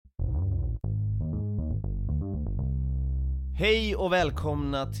Hej och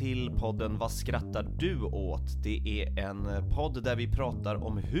välkomna till podden Vad skrattar du åt? Det är en podd där vi pratar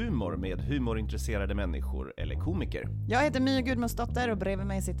om humor med humorintresserade människor eller komiker. Jag heter My Gudmundsdotter och bredvid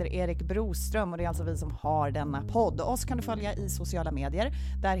mig sitter Erik Broström och det är alltså vi som har denna podd. Oss kan du följa i sociala medier.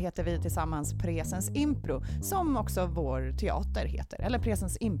 Där heter vi tillsammans Presens Impro, som också vår teater heter. Eller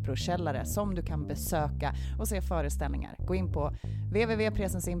Presens Improkällare, som du kan besöka och se föreställningar. Gå in på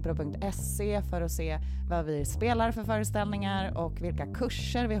www.presensimpro.se för att se vad vi spelar för föreställningar och vilka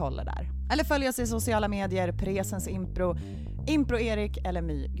kurser vi håller där. Eller följ oss i sociala medier, Presens Impro, Impro-Erik eller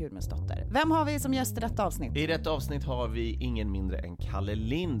My Gudmundsdotter. Vem har vi som gäst i detta avsnitt? I detta avsnitt har vi ingen mindre än Kalle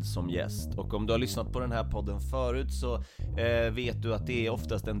Lind som gäst. Och om du har lyssnat på den här podden förut så vet du att det är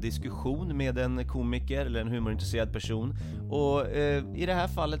oftast en diskussion med en komiker eller en humorintresserad person. Och i det här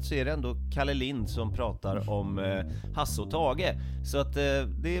fallet så är det ändå Kalle Lind som pratar om Hasse Tage. Så att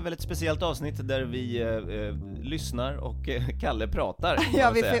det är väl ett speciellt avsnitt där vi lyssnar och Kalle pratar.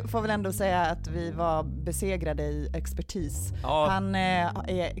 Ja, vi får väl ändå säga att vi var besegrade i expertis. Ja. Han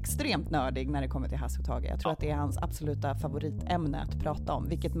är extremt nördig när det kommer till Hasse Tage. Jag tror att det är hans absoluta favoritämne att prata om,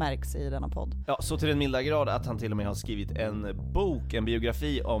 vilket märks i denna podd. Ja, så till den milda grad att han till och med har skrivit en bok, en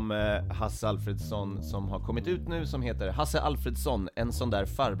biografi om Hasse Alfredson som har kommit ut nu, som heter Hasse Alfredson, en sån där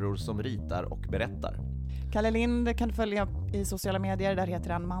farbror som ritar och berättar. Kalle Lind kan följa i sociala medier, där heter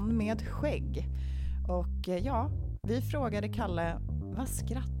han Man med skägg. Och ja, vi frågade Kalle, vad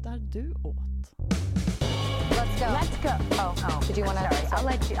skrattar du åt? Let's go. Oh. Did you want to? I'll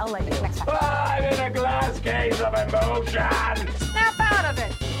let you next time. I'm in a glass case of emotion. Snap out of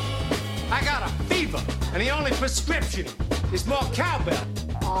it. I got a fever, and the only prescription is more cowbell.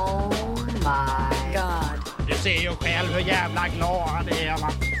 Oh my God. Du ser ju själv hur jävla glad det är, va?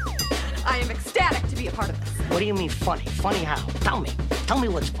 I am ecstatic to be a part of this. What do you mean funny? Funny how? Tell me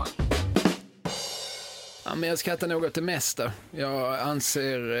what's funny. Ja, men jag skrattar nog åt det mesta. Jag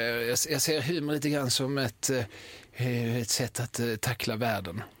ser humor lite grann som ett sätt att tackla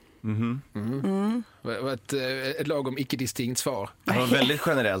världen. Ett lagom icke-distinkt svar. Ja, väldigt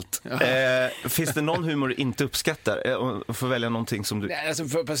generellt. Finns det någon humor du inte uppskattar? Och får välja någonting som du... Nej, alltså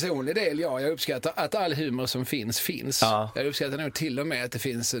för personlig del, jag uppskattar att all humor som finns. Ja. Jag uppskattar nog till och med att det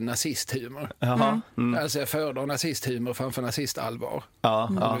finns nazisthumor. Alltså jag föredrar nazisthumor framför nazistallvar.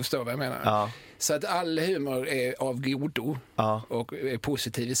 Du förstår vad jag menar. Ja. Så att all humor är av godo och är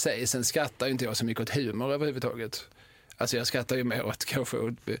positiv i sig. Sen skrattar inte jag så mycket åt humor överhuvudtaget. Alltså jag skrattar ju mer åt kanske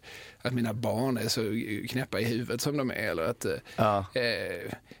att mina barn är så knäppa i huvudet som de är. Eller att,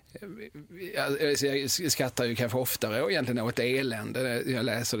 jag skrattar ju kanske oftare och egentligen åt elände. Jag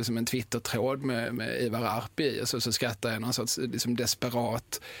läser det som en Twitter-tråd med Ivar Arpi och så skrattar jag någon sorts liksom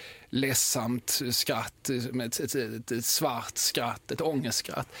desperat, ledsamt skratt med ett svart skratt, ett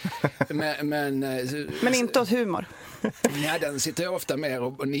ångestskratt. Men inte åt humor. Ja, den sitter jag ofta mer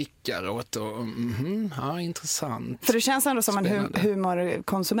och nickar åt och intressant. För det känns ändå som en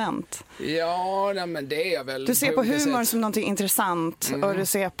humorkonsument. Ja, men det är jag väl. Du ser på humor som någonting intressant och du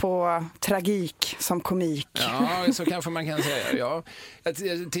ser på tragik som komik. Ja, så kanske man kan säga. Ja. Jag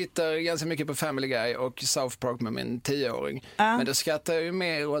tittar ganska mycket på Family Guy och South Park med min 10-åring. Men då skrattar jag ju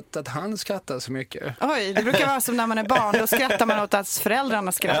mer åt att han skrattar så mycket. Oj, det brukar vara som när man är barn. Då skrattar man åt att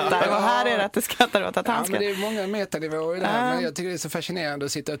föräldrarna skrattar. Och här är det att det skrattar åt att han skrattar. Men det är många metanivåer i det här. Men jag tycker det är så fascinerande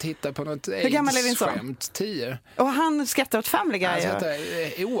att sitta och titta på något AIDS-skämt. 10. Och han skrattar åt Family Guy. Han skrattar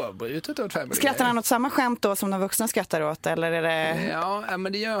oavbrutet åt Family Guy. Skrattar han åt samma skämt då som de vuxna skrattar åt? Eller är det... Ja,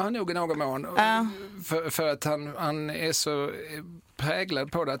 men det gör han nog i någon mån. För att han är så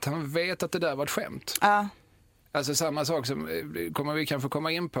präglad på det att han vet att det där var ett skämt. Alltså samma sak som kommer vi kanske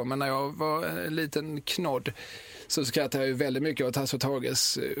komma in på, men när jag var en liten knodd så skrattade jag ju väldigt mycket åt Hasse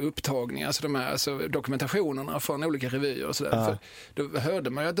Tages upptagningar, alltså de här dokumentationerna från olika revyer och sådär. För då hörde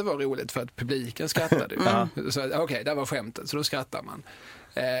man ju att det var roligt för att publiken skrattade. Så okej, där var skämtet, så då skrattar man.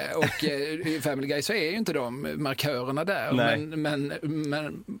 Och i Family Guy så är ju inte de markörerna där,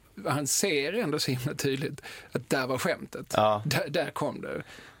 men han ser ändå så himla tydligt att där var skämtet. Där kom det.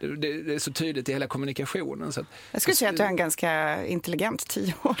 Det är så tydligt i hela kommunikationen. Så att, jag skulle säga att du är en ganska intelligent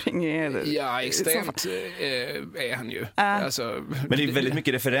 10-åring. Ja, extremt är han ju. Alltså, men det är väldigt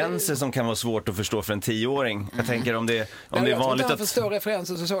mycket referenser som kan vara svårt att förstå för en 10-åring. Jag tänker om det är vanligt att... Han förstår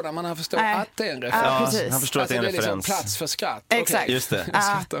referenser och sådär, men han förstår att det är en referens. Han förstår att det är en referens. Det är liksom plats för skratt. Exakt. Just det.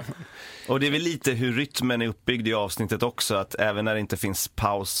 Och det är väl lite hur rytmen är uppbyggd i avsnittet också, att även när det inte finns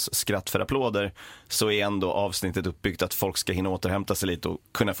paus, skratt för applåder, så är ändå avsnittet uppbyggt att folk ska hinna återhämta sig lite och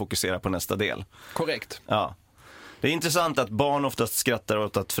kunna fokusera på nästa del. Korrekt. Ja. Det är intressant att barn oftast skrattar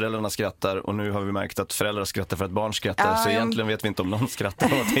åt att föräldrarna skrattar, och nu har vi märkt att föräldrar skrattar för att barn skrattar, så egentligen vet vi inte om någon skrattar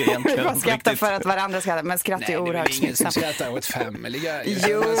åt det egentligen. Man skrattar för att varandra skrattar, men skratt är oerhört Nej, det är ingen som skrattar åt Family Guy.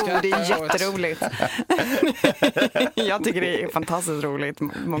 Jo, det är jätteroligt. Jag tycker det är fantastiskt roligt.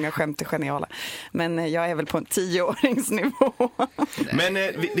 Många skämt är geniala. Men jag är väl på en 10-åringsnivå. Men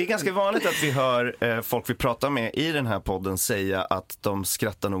det är ganska vanligt att vi hör folk vi pratar med i den här podden säga att de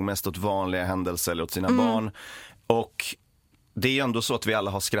skrattar nog mest åt vanliga händelser eller åt sina barn. Och det är ju ändå så att vi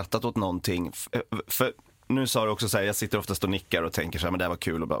alla har skrattat åt någonting. För nu sa du också så här, jag sitter oftast och nickar och tänker så här, men det här var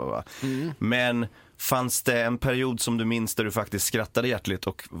kul och bla bla bla. Men fanns det en period som du minns där du faktiskt skrattade hjärtligt,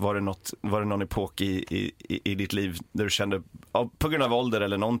 och var det någon epok i ditt liv där du kände, på grund av ålder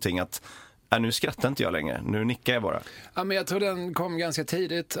eller någonting, att nu skrattar inte jag längre, nu nickar jag bara? Ja, men jag tror den kom ganska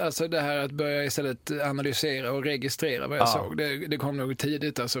tidigt. Alltså det här att börja istället analysera och registrera vad jag såg. Det kom nog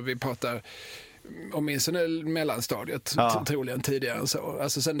tidigt. Alltså vi pratar åtminstone mellanstadiet, troligen tidigare än så.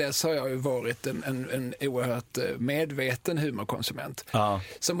 Alltså sen dess har jag ju varit en oerhört medveten humorkonsument.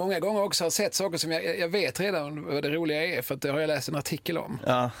 Så många gånger också har sett saker som jag vet redan vad det roliga är, för att det har jag läst en artikel om.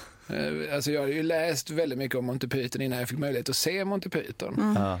 Alltså jag har ju läst väldigt mycket om Monty Python innan jag fick möjlighet att se Monty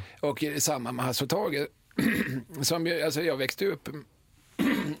Python. Och samma med Hasse Tage. Alltså jag växte upp,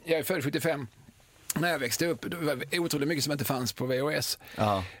 jag är född 75. När jag växte upp, det var otroligt mycket som inte fanns på VHS.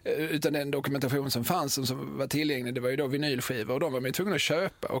 Utan den dokumentation som fanns, som var tillgänglig, det var ju då vinylskivor, och de var man ju tvungna att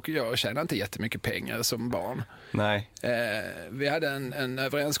köpa, och jag tjänade inte jättemycket pengar som barn. Nej. Vi hade en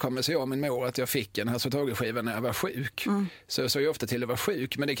överenskommelse, jag och min mor, att jag fick en Hasse Tage-skiva när jag var sjuk. Så jag såg ju ofta till att vara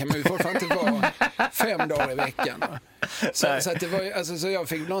sjuk, men det kan man ju fortfarande inte vara 5 dagar i veckan. Så att det var ju, alltså, så jag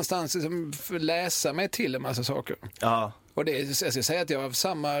fick någonstans liksom läsa mig till en massa saker. Och det, jag ska säga att jag har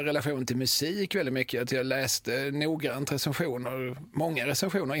samma relation till musik väldigt mycket. Att jag läste noggrant recensioner, många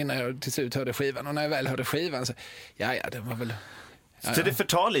recensioner, innan jag till slut hörde skivan. Och när jag väl hörde skivan så, det var väl... Så det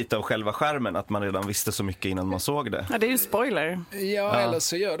förtar lite av själva skärmen att man redan visste så mycket innan man såg det. Ja, det är ju en spoiler. Ja, eller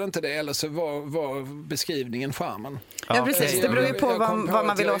så gör det inte det. Eller så var beskrivningen skärmen. Ja, precis. Det beror ju på vad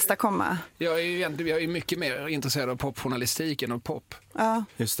man vill åstadkomma. Jag är mycket mer intresserad av popjournalistik än av pop.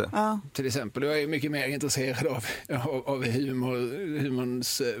 Just det. Till exempel. Jag är mycket mer intresserad av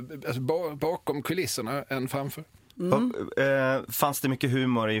humorns, alltså bakom kulisserna än framför. Fanns det mycket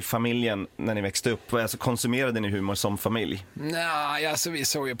humor i familjen när ni växte upp? Alltså, konsumerade ni humor som familj? Nej, alltså vi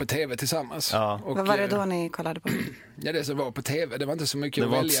såg ju på tv tillsammans. Och, vad var det då ni kollade på? Ja, det som var på tv, det var inte så mycket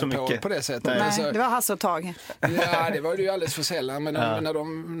att välja på det sättet. Nej, alltså, det var Hasse Tage. Ja, det var ju alldeles för sällan. Men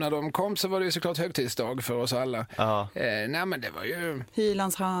när de kom så var det ju såklart högtidsdag för oss alla. Nej, men det var ju...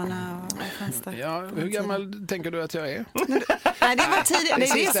 Hylands hörna och vad fanns det? Ja, hur gammal tänker du att jag är? Nej, det var tidigare. Det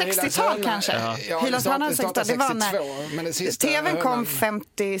är 60-tal kanske. Hylands hörna 60-tal. Det var när TV:n kom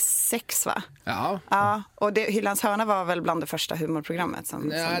 56, va? Ja, och Hylands hörna var väl bland det första humorprogrammet.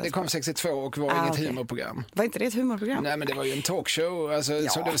 Det kom 62 och var inget humorprogram. Var inte det ett humorprogram? Nej, men det var ju en talkshow. Alltså,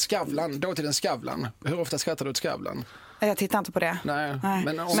 så det var Skavlan, dåtidens Skavlan. Hur ofta skrattade du åt Skavlan? Jag tittar inte på det. Nej.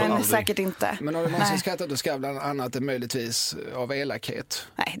 Men säkert inte. Men har du någonsin skrattat åt Skavlan annat än möjligtvis av elakhet?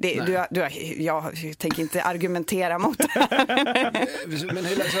 Nej, jag tänker inte argumentera mot det. Men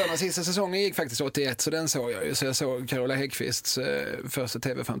Hylands hörna sista säsongen gick faktiskt 81, så den såg jag ju. Så jag såg Carola Häggkvists första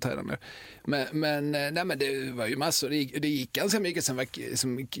tv-framträdande. Men det var ju massor. Det gick ganska mycket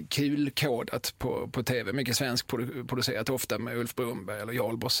som kulkodat på tv. Mycket svensk producerat, ofta med Ulf Brumberg eller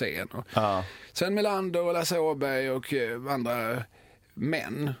Jarl Borssén. Sven Melander och Lasse Åberg och andra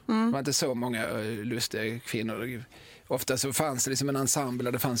män. Det var inte så många lustiga kvinnor. Ofta så fanns det liksom en ensemble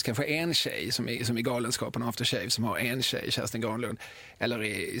där det fanns kanske en tjej som i Galenskapen After Shave, som har en tjej, Kerstin Granlund, eller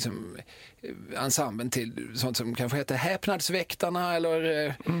i liksom, ensemblen till sånt som kanske heter Häpnadsväktarna, eller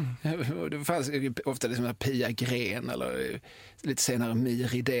det fanns ofta liksom Pia Gren eller lite senare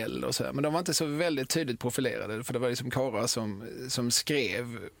Miridell och så här. Men de var inte så väldigt tydligt profilerade, för det var liksom karlar som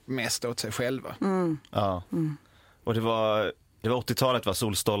skrev mest åt sig själva. Och det var 80-talet, var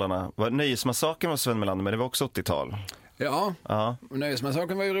Solstolarna. Nöjesmassakern var Sven Melander, men det var också 80-tal. Ja.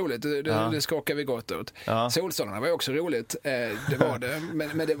 Nöjesmassakern var ju roligt. Det skakade vi gott åt. Solstolarna var ju också roligt. Det var det.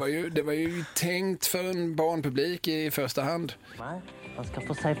 Men det var ju tänkt för en barnpublik i första hand. Nej, man ska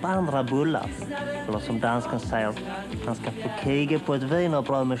få se på andra bullar. Eller som danskan säger, man ska få kiga på ett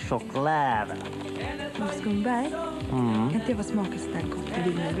wienerbröd med choklad. Skumberg? Kan inte jag få smaka sådär gott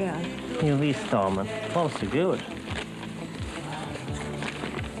wienerbröd? Jo visst, damen. Varsågod.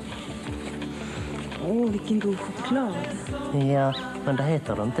 Vilken god choklad. Ja, men det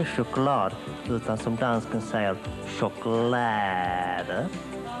heter inte choklad, utan som dansken säger, choklad.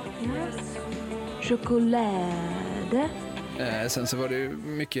 Yes. Choklad. Sen så var det ju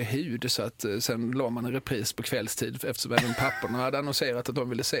mycket hud, så att sen la man en repris på kvällstid eftersom även papporna hade annonserat att de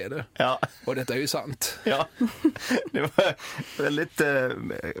ville se det. Ja. Och detta är ju sant. Ja, det var väldigt...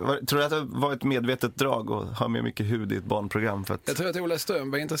 tror du att det var ett medvetet drag att ha med mycket hud i ett barnprogram? För att... Jag tror att Ola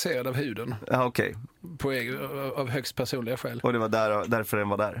Ström var intresserad av huden. Ja, okej. Av högst personliga skäl. Och det var därför den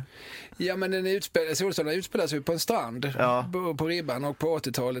var där? Ja, men Solstolarna utspelas ju på en strand på Ribban, och på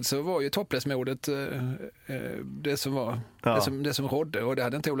 80-talet så var ju topless-modet det som var det som rådde, och det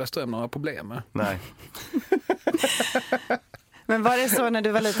hade inte Ola Ström några problem med. Nej. Men var det så när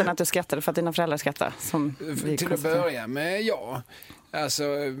du var liten att du skrattade för att dina föräldrar skrattade? Till att börja med, ja. Alltså,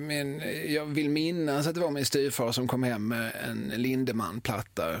 jag vill minnas att det var min styvfar som kom hem med en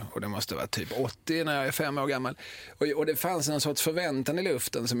Lindemann-platta, och det måste vara typ 80 när jag är 5 år gammal. Och det fanns en sorts förväntan i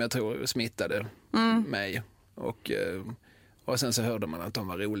luften som jag tror smittade mig. Och sen så hörde man att de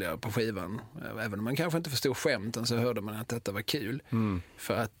var roliga på skivan. Även om man kanske inte förstod skämten så hörde man att detta var kul.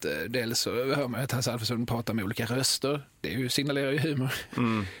 För att dels så hör man att Hasse Alfredson pratar med olika röster. Det signalerar ju humor.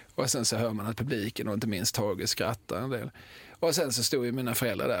 Och sen så hör man att publiken, och inte minst Tage, skrattar en del. Och sen så stod ju mina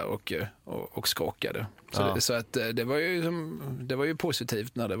föräldrar där och skrockade. Så att det var ju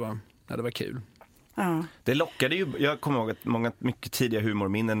positivt när det var kul. Ja. Det lockade ju, jag kommer ihåg att mycket tidiga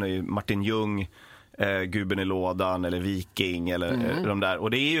humorminnen är ju Martin Ljung, Gubben i lådan eller Viking eller de där.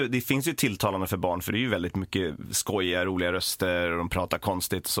 Och det finns ju tilltalande för barn, för det är ju väldigt mycket skojiga, roliga röster och de pratar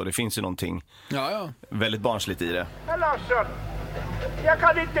konstigt, så det finns ju någonting väldigt barnsligt i det. Herr Larsson, jag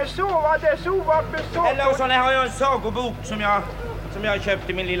kan inte sova, det är så ovanligt. Herr Larsson, här har jag en sagobok som jag köpt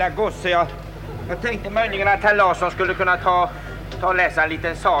till min lilla gosse. Jag tänkte möjligen att herr Larsson skulle kunna ta och läsa en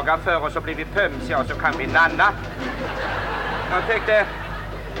liten saga för oss, så blir vi pömsiga och så kan vi nanna. Jag tänkte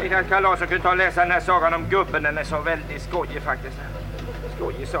att Kalle Larsson kunde ta och läsa den här sagan om gubben. Den är så väldigt skojig faktiskt.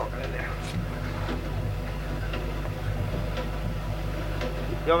 Skojig saga den där.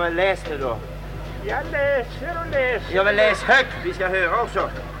 Ja, men läs nu då. Jag läser och läser. Ja, men läs högt, vi ska höra också.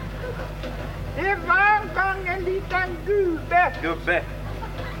 Det var en gång en liten gubbe. Gubbe?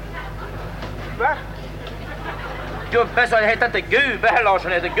 Va? Gubbe, så det heter inte gubbe, herr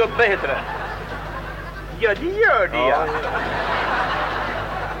Larsson, heter gubbe, heter det. Ja, det gör det, ja.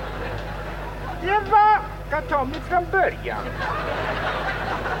 Det var, kan ta mig från början.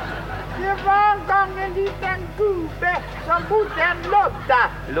 Det var en gång en liten gubbe som bodde i en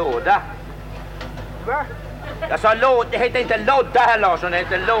låda. Låda? Va? Jag sa låda, det heter inte låda, herr Larsson, det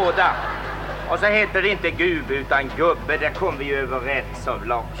heter låda. Och så heter det inte gubbe utan gubbe, det kom vi ju överens om,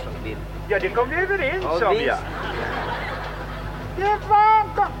 Larsson. Ja, det kom vi överens om, visst. ja. Det var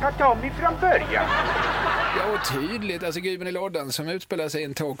en gång, kan ta mig från början. Ja, och tydligt. Alltså Gubben i lådan som utspelar sig i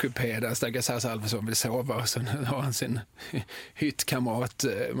en tågkupé där stackars Hasse Alfredson vill sova, och sen har han sin hyttkamrat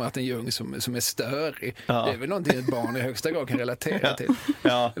Martin Ljung som är störig. Ja. Det är väl någonting ett barn i högsta grad kan relatera till.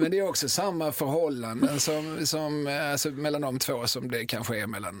 Ja. Men det är också samma förhållanden som alltså, mellan de två som det kanske är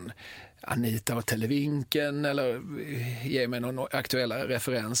mellan Anita och Televinken, eller ge mig någon aktuella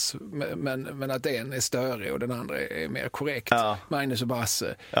referens, men att en är större och den andra är mer korrekt. Ja. Magnus och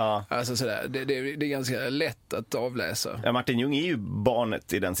Basse. Ja. Alltså sådär, det är ganska lätt att avläsa. Ja, Martin Ljung är ju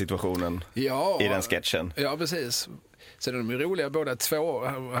barnet i den situationen, i den sketchen. Ja, precis. Så de är roliga båda två.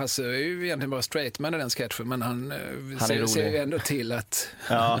 Hasse är ju egentligen bara straight man i den sketchen, men han ser ju ändå till att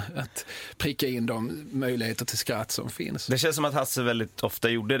pricka in de möjligheter till skratt som finns. Det känns som att Hasse väldigt ofta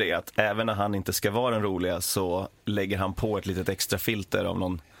gjorde det, att även när han inte ska vara den roliga så lägger han på ett litet extra filter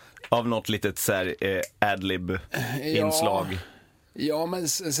av något litet så här, adlib-inslag. Ja, men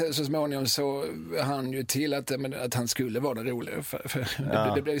så småningom så han ju till att han skulle vara den roliga.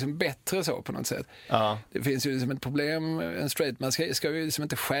 Det blir liksom bättre så på något sätt. Ja. Det finns ju liksom ett problem, en straight man ska ju liksom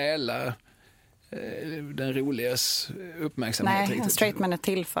inte stjäla den roligas uppmärksamhet. Nej, en straight man är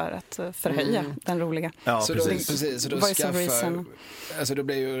till för att förhöja den roliga. Ja, så precis. Då alltså då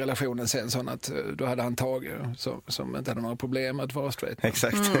blir ju relationen sen sån att då hade han Tage som inte hade några problem att vara straight.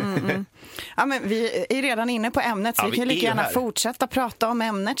 Exakt. Ja, men vi är redan inne på ämnet, så vi kan lika gärna fortsätta prata om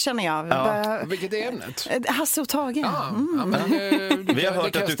ämnet, känner jag. Vilket är ämnet? Hasse och Tage. Vi har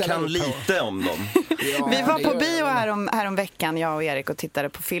hört att du kan lite om dem. Vi var på bio härom veckan, jag och Erik, och tittade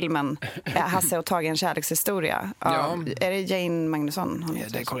på filmen Hasse och Tage, en kärlekshistoria. Är det Jane Magnusson? Ja,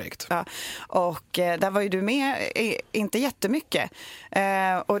 det är korrekt. Ja. Och där var ju du med, inte jättemycket.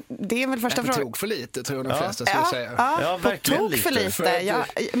 Och det är väl första frågan. På tok för lite, tror jag de flesta skulle säga. Ja, på tok för lite.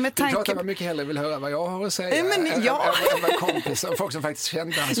 Du pratar man mycket hellre vill höra vad jag har att säga än vad kompisar, folk som faktiskt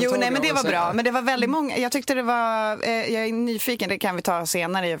kände hans. Jo, nej, men det var bra. Men det var väldigt många. Jag tyckte det var, jag är nyfiken, det kan vi ta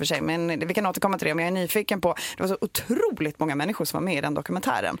senare i och för sig, men vi kan återkomma till det. Men jag är nyfiken på, det var så otroligt många människor som var med i den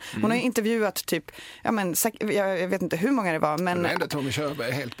dokumentären. Hon har intervjuat typ, jag vet inte hur många det var, men... Det enda Tommy Körberg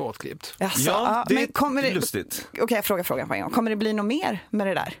är helt bortklippt. Ja, det är lustigt. Okej, jag frågar frågan på en gång. Kommer det bli något mer med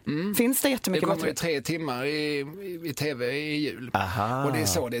det där? Finns det jättemycket material? Det kommer 3 timmar i tv i jul. Aha. Och det är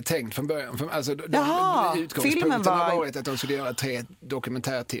så det är tänkt från början. Alltså, filmen har varit att de skulle göra 3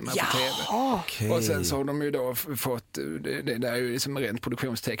 dokumentärtimmar på tv. Okay. Och sen så har de ju då fått, det där är ju liksom rent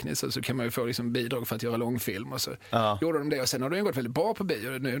produktionstekniskt, så kan man ju få liksom bidrag för att göra långfilm och så gjorde de det, och sen har de ju gått väldigt bra på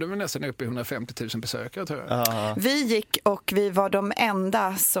bio. Nu är de nästan uppe i 150 000 besökare, tror jag. Vi gick och vi var de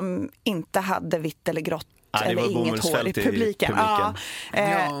enda som inte hade vitt eller grått eller inget hår i publiken.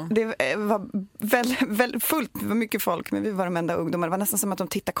 Det var väldigt fullt, det var mycket folk, men vi var de enda ungdomar. Det var nästan som att de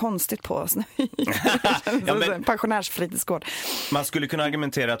tittade konstigt på oss. Pensionärsfritidsgård. Man skulle kunna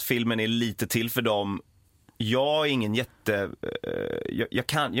argumentera att filmen är lite till för dem. Jag är ingen jag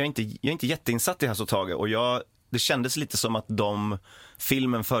är inte jätteinsatt i Hasse Tage, och det kändes lite som att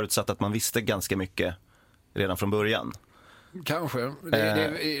filmen förutsatte att man visste ganska mycket redan från början. Kanske. Det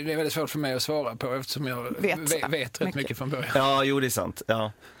är väldigt svårt för mig att svara på, eftersom jag vet rätt mycket från början. Ja, jo, det är sant.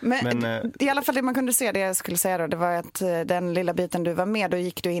 Ja. Men i alla fall det man kunde se, det jag skulle säga då, det var att den lilla biten du var med, då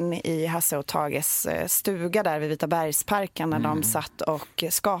gick du in i Hasse och Tages stuga där vid Vita bergsparken när de satt och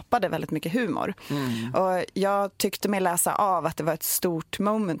skapade väldigt mycket humor. Och jag tyckte mig läsa av att det var ett stort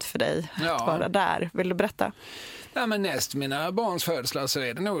moment för dig att vara där. Vill du berätta? Ja, men näst mina barns födslar så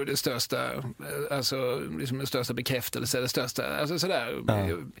är det nog det största, alltså liksom den största bekräftelse, det största, alltså sådär,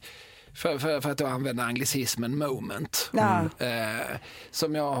 för att då använda anglicismen moment,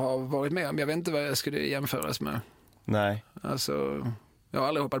 som jag har varit med om. Jag vet inte vad jag skulle jämföras med. Nej. Alltså, jag har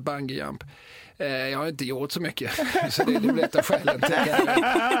aldrig hoppat bungee jump. Jag har inte gjort så mycket, så det blir ett av skälen till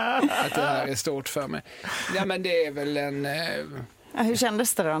att det här är stort för mig. Ja, men det är väl en... Hur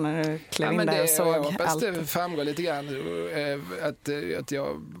kändes det då när du klev in där och såg allt? Jag hoppas det framgår lite grann att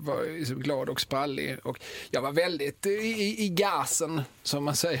jag var liksom glad och sprallig. Och jag var väldigt i gasen, som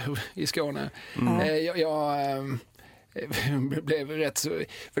man säger i Skåne. Jag blev rätt så...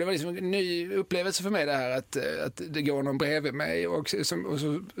 För det var liksom en ny upplevelse för mig det här att det går någon bredvid mig och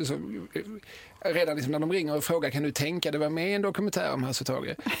redan liksom när de ringer och frågar, kan du tänka det var med i en dokumentär om Hasse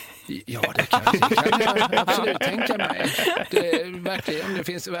Tage? Ja, det kan jag absolut tänka mig. Verkligen,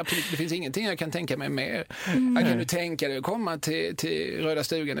 det finns ingenting jag kan tänka mig mer. Kan du tänka dig att komma till Röda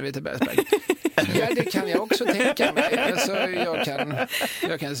stugan i Vita bergspark? Ja, det kan jag också tänka mig. Alltså,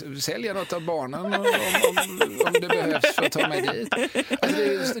 jag kan sälja något av barnen om det behövs för att ta mig dit.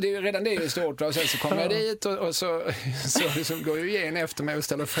 Alltså, redan det är ju stort. Och sen så kommer jag dit och så går ju igen efter mig och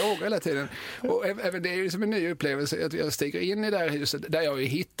ställer frågor hela tiden. Och även det är ju som en ny upplevelse att jag stiger in i det här huset där jag ju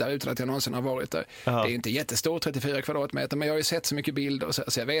hittar utan att jag någonsin har varit där. Det är inte jättestort, 34 kvadratmeter, men jag har ju sett så mycket bilder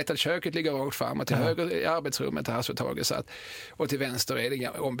så jag vet att köket ligger rakt fram och till höger i arbetsrummet där Hasse Tage satt och till vänster är det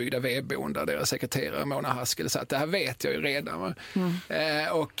ombyggda vedboden där deras sekreterare Mona Haskel satt. Det här vet jag ju redan.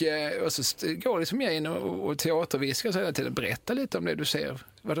 Och så går det som jag in och teaterviskar så hela tiden, berätta lite om det du ser.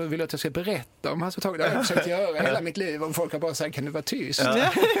 Vad vill du att jag ska berätta om Hasse Tage? Det har jag försökt göra hela mitt liv. Om folk har bara sagt, kan du vara tyst?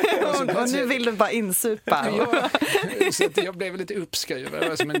 Och nu vill du bara insupa. Så att jag blev lite uppskruvad. Det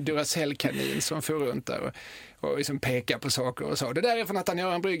var som en Duracell-kanin som får runt där och liksom pekar på saker och så. Det där är från att han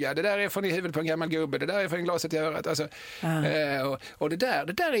gör en brygga. Det där är från i huvudet på en gammal gubbe. Det där är från glaset i örat. Alltså, och det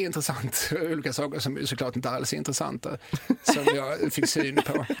där är intressant. Olika saker som såklart inte alls är intressanta. Som jag fick syn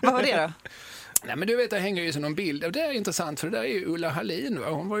på. Vad var det då? Nej, men du vet, det hänger ju som någon bild. Och det är intressant, för det där är ju Ulla Hallin, va?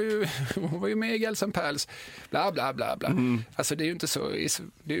 Hon var ju med i Gelsen Pärls, bla bla bla bla. Alltså det är ju inte så,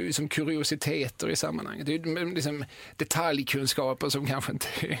 det är ju som kuriositeter i sammanhanget. Det är ju liksom detaljkunskaper som kanske inte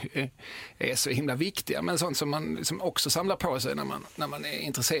är så himla viktiga, men sånt som man liksom också samlar på sig när man är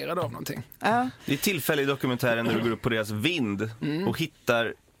intresserad av någonting. Det är tillfälle i dokumentären när du går upp på deras vind och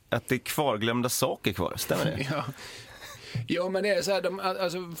hittar att det är kvarglömda saker kvar, stämmer det? Ja. Ja, men det är så här,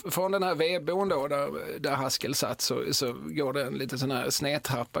 alltså, från den här vedboden då, där Haskel satt så går det en liten sån här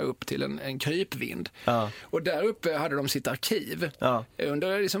snedtrappa upp till en krypvind. Och där uppe hade de sitt arkiv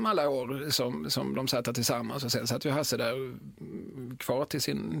under liksom alla år som de satt där tillsammans, och sen satt ju Hasse där kvar till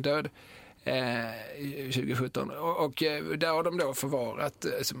sin död 2017 och där har de då förvarat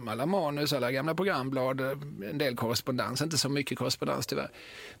alla manus, alla gamla programblad, en del korrespondens, inte så mycket korrespondens tyvärr,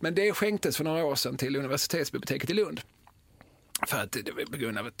 men det skänktes för några år sedan till universitetsbiblioteket i Lund. För att det var på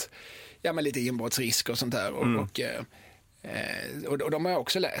grund av lite inbrottsrisk och sånt där. Och de har jag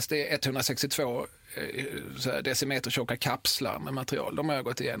också läst. Det är 162 decimeter tjocka kapslar med material. De har jag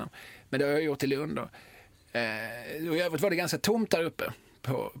gått igenom. Men det har jag gjort i Lund. Och i övrigt var det ganska tomt där uppe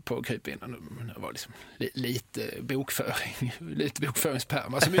på krypvinden. Det var liksom lite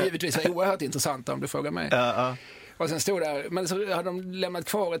bokföringspärmar som givetvis är oerhört intressanta om du frågar mig. Och sen stod där, men så hade de lämnat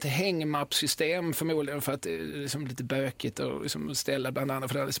kvar ett hängmappsystem förmodligen för att det är liksom lite bökigt och liksom ställa bland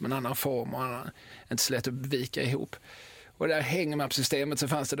annat för det är liksom en annan form och inte så lätt att vika ihop. Och det där hängmappsystemet så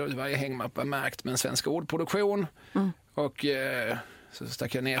fanns det då varje hängmapp var märkt med en svensk ordproduktion och så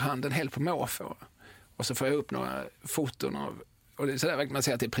stack jag ner handen helt på måfå och så får jag upp några foton av. Och det är sådär man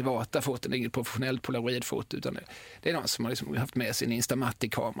säger att det är privata foton, det är inget professionellt polaroidfoto utan det är någon som har liksom haft med sin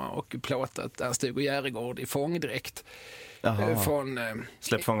Instamatic-kamera och plåtat Ernst-Hugo Järegård i fångdräkt. Från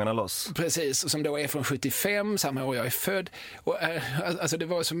Släpp fångarna loss. Precis, som då är från 75, samma år jag är född. Och, alltså det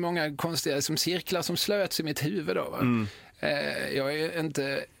var så många konstiga som cirklar som slöts i mitt huvud då. Va? Jag är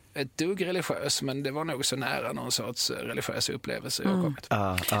inte ett dugg religiös, men det var nog så nära någon sorts religiös upplevelse jag kommit.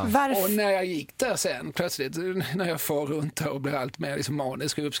 Och när jag gick där sen, plötsligt, när jag får runt där och blir allt mer liksom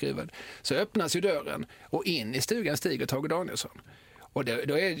manisk och uppskruvad, så öppnas ju dörren och in i stugan stiger Tage Danielsson. Och då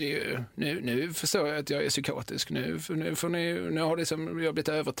är det ju, nu förstår jag att jag är psykotisk, nu har liksom, jag blivit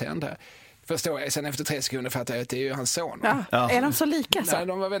övertänd här. Förstår jag, sen efter 3 sekunder fattar jag att det är ju hans son. Är de så lika så? Nej,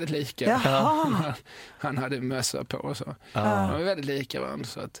 de var väldigt lika. Han hade mössa på och så. De var väldigt lika varandra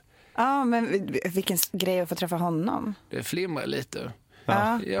så att... Ja, men vilken grej att få träffa honom. Det flimrar lite.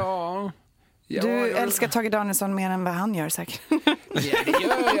 Ja, du älskar Tage Danielsson mer än vad han gör säkert. Ja, det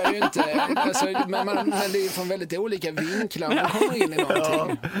gör jag ju inte. Alltså, men det är från väldigt olika vinklar man kommer in i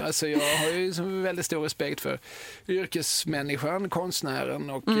någonting. Alltså, jag har ju väldigt stor respekt för yrkesmänniskan, konstnären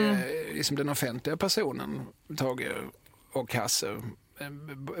och liksom den offentliga personen, Tage och Hasse.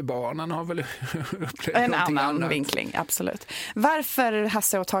 Barnen har väl upplevt en annan annat. vinkling, absolut. Varför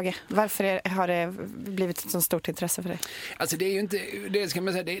Hasse och Tage? Varför har det blivit ett så stort intresse för dig? Alltså det är ju inte, det ska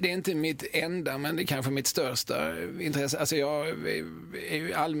man säga, det är inte mitt enda, men det är kanske mitt största intresse. Alltså jag är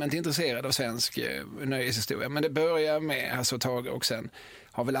ju allmänt intresserad av svensk nöjeshistoria, men det börjar med Hasse och Tage och sen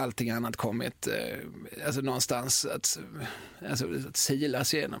har väl allting annat kommit alltså någonstans att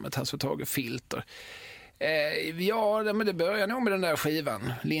silas igenom ett Hasse och Tage-filter. Ja, men det börjar nog med den där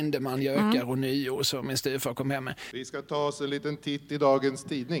skivan Lindeman, Gökar och Nyår som min styvfar kom hem med. Vi ska ta oss en liten titt i dagens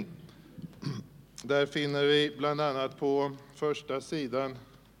tidning. Där finner vi bland annat på första sidan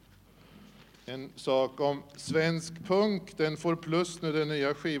en sak om svensk punk. Den får plus nu, de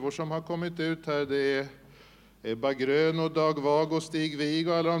nya skivor som har kommit ut här. Det är Ebba Grön och Dag Vag och Stig Wig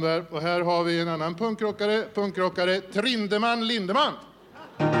och alla de där. Och här har vi en annan punkrockare Trindeman Lindeman.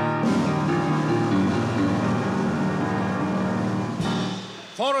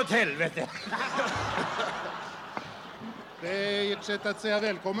 Far åt helvete! Det är ert sätt att säga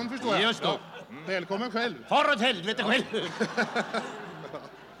välkommen, förstår jag. Just då. Välkommen själv. Far åt helvete själv!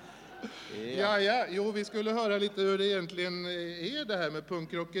 Jo, vi skulle höra lite hur det egentligen är det här med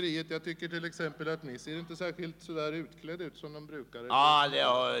punkrockeriet. Jag tycker till exempel att ni ser inte särskilt sådär utklädd ut som de brukar. Ja,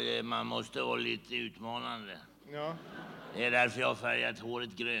 man måste vara lite utmanande. Ja. Det är därför jag har färgat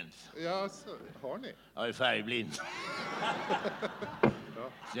håret grönt. Ja, så, har ni? Jag är färgblind.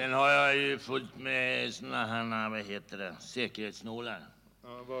 Sen har jag ju fullt med såna här, säkerhetsnålar.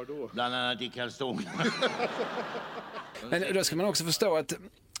 Ja, var då? Bland annat i kalsonger. Men då ska man också förstå att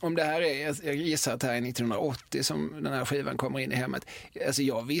om det här är, jag gissar att det här är 1980 som den här skivan kommer in i hemmet. Alltså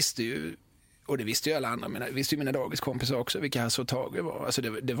jag visste ju, och det visste ju alla andra, men visste ju mina dagiskompisar också vilka Hasse och Tage var. Alltså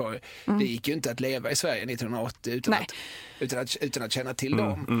det gick ju inte att leva i Sverige 1980 utan att känna till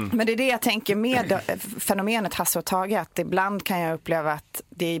dem. Men det är det jag tänker med fenomenet Hasse och Tage, att ibland kan jag uppleva att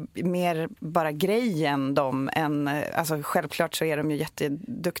det är mer bara grejen dem än, alltså självklart så är de ju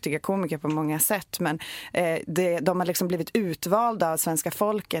jätteduktiga komiker på många sätt, men de har liksom blivit utvalda av svenska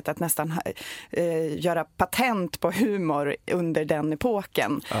folket att nästan göra patent på humor under den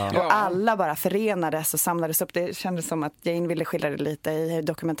epoken. Och alla bara förenades och samlades upp. Det kändes som att Jane ville skildra det lite i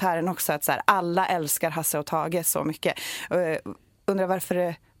dokumentären också, att så här, alla älskar Hasse och Tage så mycket. Undrar varför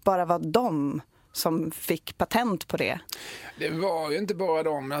det bara var de som fick patent på det. Det var ju inte bara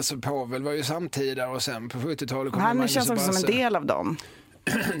de, alltså Povel var ju samtida och sen på 70-talet kom han känns också som en del av dem.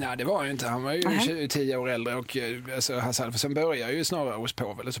 Nej, det var ju inte. Han var ju 10 år äldre och alltså, Hasse Alfredson började ju snarare hos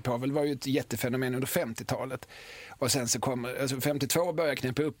Povel. Alltså, Povel var ju ett jättefenomen under 50-talet. Och sen så kommer, alltså 52 började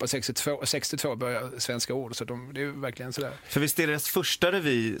knäppa upp och 62 började Svenska Ord. Så det är ju verkligen sådär. För visst är deras första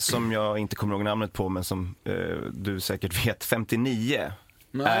revy, som jag inte kommer ihåg namnet på, men som du säkert vet, 59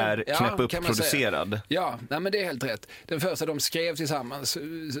 är Knäpp upp producerad. Ja, nej, men det är helt rätt. Den första de skrev tillsammans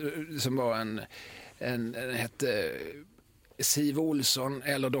som var en hette Siv Olsson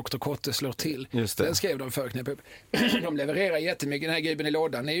eller Dr. Kotte slår till. Den skrev de för Knäpp upp. De levererar jättemycket. Den här Gubben i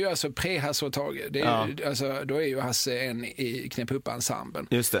lådan är ju alltså pre-Hasse och Tage. Det är ju, alltså, då är ju Hasse en i Knäpp upp-ensemblen.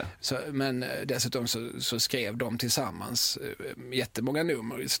 Just det. Så, men dessutom så skrev de tillsammans jättemånga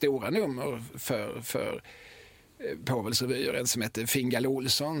nummer, stora nummer för Povels revyer, en som heter Fingal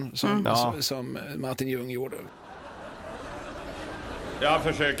Olsson som Martin Ljung gjorde. Jag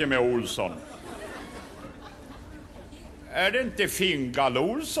försöker med Olsson. Är det inte Fingal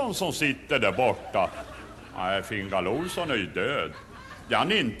Olsson som sitter där borta? Nej, Fingal Olsson är ju död. Det är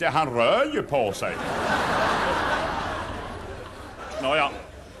han inte, han rör ju på sig. Nåja,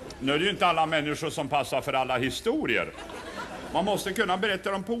 nu är det ju inte alla människor som passar för alla historier. Man måste kunna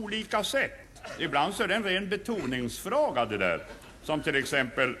berätta dem på olika sätt. Ibland så är det en ren betoningsfråga det där. Som till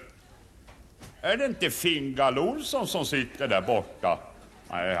exempel, är det inte Fingal Olsson som sitter där borta?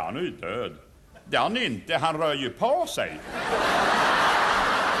 Nej, han är ju död. Det är han inte, han rör ju på sig.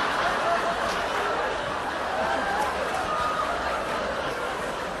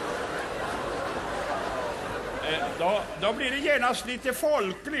 Då blir det genast lite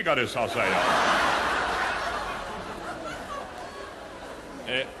folkligare så att säga.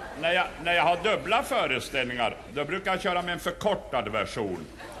 När jag har dubbla föreställningar, då brukar jag köra med en förkortad version.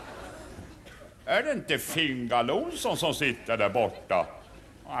 Är det inte Fingal Olsson som sitter där borta?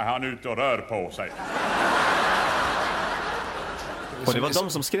 Nej, han är ute och rör på sig. Och det var de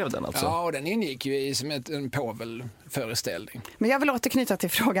som skrev den alltså? Ja, och den ingick ju i som en Povel-föreställning. Men jag vill återknyta till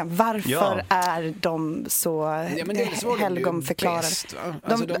frågan, varför är de så helgonförklarade?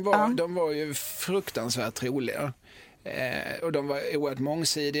 Alltså, de var ju fruktansvärt roliga. Och de var oerhört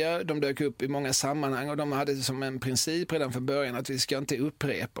mångsidiga, de dök upp i många sammanhang och de hade som en princip redan från början att vi ska inte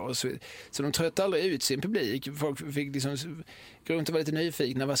upprepa oss. Så de tröttade aldrig ut sin publik. Folk fick liksom gå runt och vara lite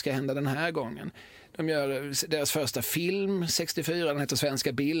nyfikna, vad ska hända den här gången? De gör deras första film 64, den heter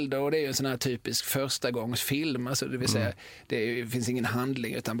Svenska bilder och det är ju en sån här typisk förstagångsfilm, alltså det vill säga det finns ingen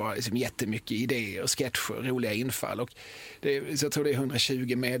handling utan bara liksom jättemycket idéer och sketcher, roliga infall och så jag tror det är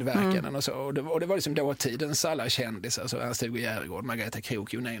 120 medverkanden och så och det var liksom dåtidens alla kändisar, alltså Ernst-Hugo Järegård, Margareta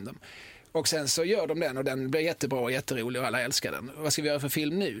Krook, you name them. Och sen så gör de den och den blir jättebra och jätterolig och alla älskar den. Vad ska vi göra för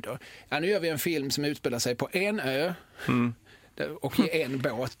film nu då? Ja, nu gör vi en film som utspelar sig på en ö och i en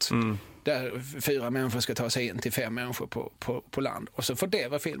båt. Där 4 människor ska ta sig in till 5 människor på land. Och så får det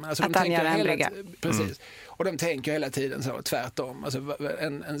vara filmen. Alltså att de tänker precis. Och de tänker hela tiden så tvärtom. Alltså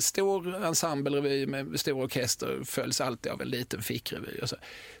en stor ensemblerevy med stor orkester följs alltid av en liten fickrevy. Och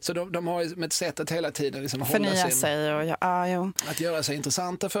så de har med ett sätt att hela tiden liksom förnya sig och att göra sig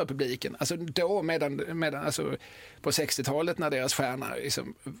intressanta för publiken. Alltså då medan alltså på 60-talet när deras stjärna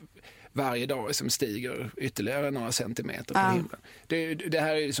liksom varje dag som stiger ytterligare några centimeter på himlen. Det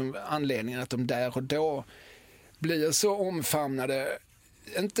här är liksom anledningen att de där och då blir så omfamnade,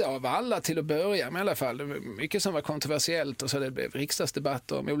 inte av alla till att börja med i alla fall. Mycket som var kontroversiellt och så det blev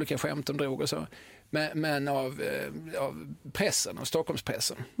riksdagsdebatter om olika skämt de drog och så. Men av pressen, av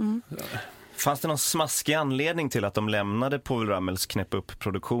Stockholmspressen. Fanns det någon smaskig anledning till att de lämnade Povel Ramels knäpp upp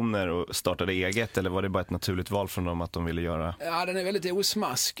produktioner och startade eget, eller var det bara ett naturligt val från dem att de ville göra? Ja, den är väldigt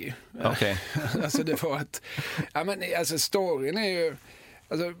osmaskig. Okej. Alltså det var att alltså storyn är ju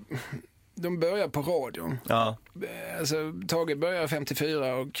alltså de börjar på radion. Ja. Alltså Tage börjar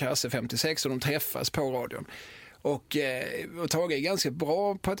 54 och Hasse 56 och de träffas på radion. Och Tage är ganska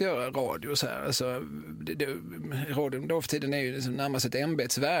bra på att göra radio så här. Alltså, radion då för tiden är ju liksom närmast ett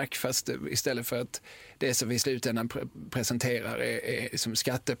ämbetsverk, fast istället för att det som vi i slutändan presenterar är som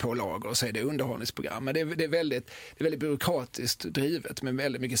skattepålagor och så är det underhållningsprogram. Men det är väldigt byråkratiskt drivet med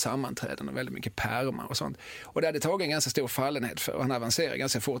väldigt mycket sammanträden och väldigt mycket pärmar och sånt. Och det hade Tage en ganska stor fallenhet för och han avancerade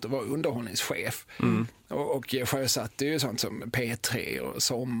ganska fort att vara underhållningschef. Och sjösatte ju sånt som P3 och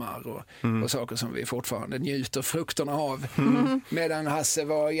Sommar och saker som vi fortfarande njuter frukterna av. Medan Hasse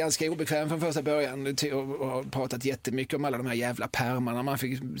var ganska obekväm från första början och har pratat jättemycket om alla de här jävla pärmarna man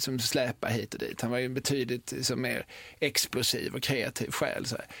fick som släpa hit och dit. Han var ju betydligt som mer explosiv och kreativ själ.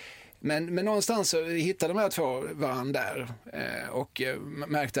 Så här. Men någonstans så hittade de här två varandra där och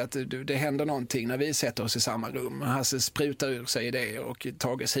märkte att det händer någonting när vi sätter oss i samma rum. Hasse sprutar ur sig idéer och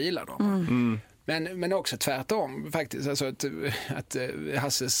Tage silar dem. Men också tvärtom faktiskt, alltså att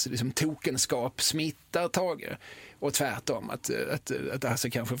Hasses liksom tokenskap smittar Tage och tvärtom att Hasse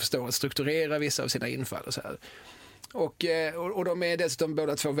kanske förstår att strukturera vissa av sina infall och så här. Och de är dessutom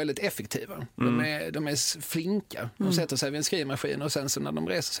båda två väldigt effektiva. De är flinka. De sätter sig vid en skrivmaskin och sen så när de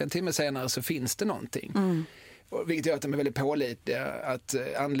reser sig en timme senare så finns det någonting. Vilket gör att de är väldigt pålitliga att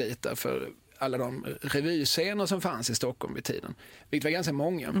anlita för alla de revyscener som fanns i Stockholm vid tiden. Vilket var ganska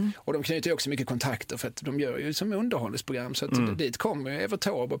många. Och de knyter ju också mycket kontakter för att de gör ju som underhållningsprogram. Så att dit kommer ju Evert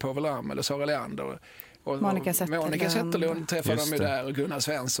Taube och Povel Ramel och Sara Leander och Monica Zetterlund träffar de ju där och Gunnar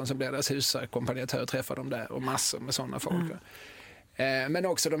Svensson som blev deras husackompanjatör träffar de där och massor med sådana folk. Men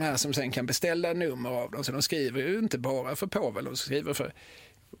också de här som sen kan beställa nummer av dem. Så de skriver ju inte bara för Povel, de skriver för,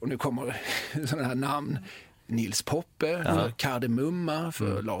 och nu kommer sådana här namn, Nils Poppe, för Kardemumma,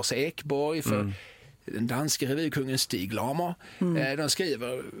 för Lars Ekborg, för den danska revykungen Stig Lamer. De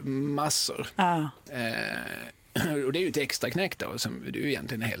skriver massor. Och det är ju ett extra knäck då, som det är ju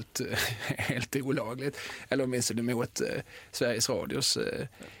egentligen helt olagligt. Eller åtminstone mot Sveriges Radios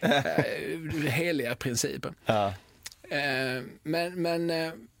heliga principer. Men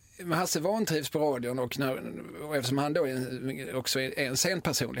Hasse vantrivs på radion och eftersom han då också är en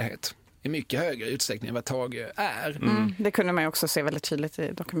scenpersonlighet i mycket högre utsträckning än vad Tage är. Det kunde man ju också se väldigt tydligt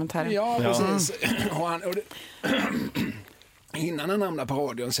i dokumentären. Ja, precis. Innan han hamnar på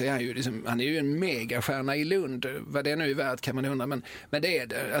radion så är han ju, han är ju en megastjärna i Lund. Vad det nu är värt kan man undra, men det är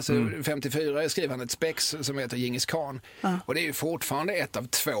det. Alltså 54 skrev han ett spex som heter Djingis Khan. Och det är ju fortfarande ett av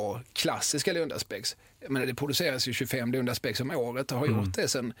 2 klassiska Lundaspex. Men det produceras ju 25 Lundaspex om året och har gjort det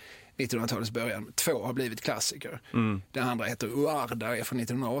sedan 1900-talets början. 2 har blivit klassiker. Den andra heter Uarda, är från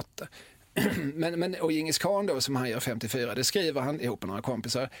 1908. Och Djingis Khan då, som han gör 54, det skriver han ihop med några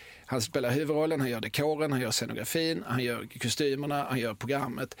kompisar. Han spelar huvudrollen, han gör dekoren, han gör scenografin, han gör kostymerna, han gör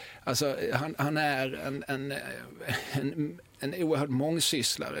programmet. Alltså han är en oerhört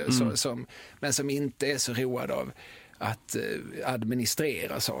mångsysslare men som inte är så road av att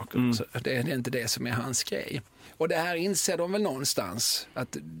administrera saker. Så det är inte det som är hans grej. Och det här inser de väl någonstans,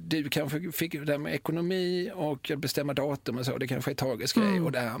 att du kanske fick det med ekonomi och bestämma datum och så, det kanske är Tages grej,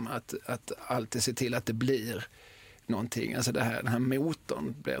 och det här med att alltid se till att det blir någonting, alltså den här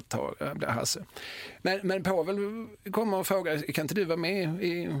motorn blir Hasse. Men Povel kommer och frågar, kan inte du vara med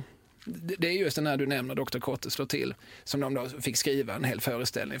i... Det är just den här du nämner, Dr. Kotte slår till, som de då fick skriva en hel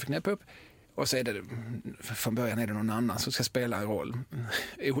föreställning för knäpp upp. Och så är det, från början är det någon annan som ska spela en roll.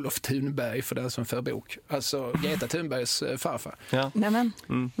 Olof Thunberg, för den som för bok. Alltså Greta Thunbergs farfar.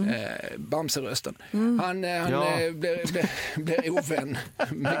 Bamserösten. Han blir ovän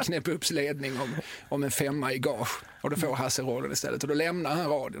med Knäpp upps ledning om en 5 i gage. Och då får Hasse rollen istället. Och då lämnar han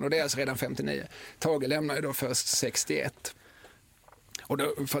radion. Och det är alltså redan 59. Tage lämnar ju då först 61. Och då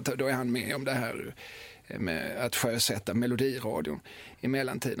är han med om det här med att sjösätta melodiradion i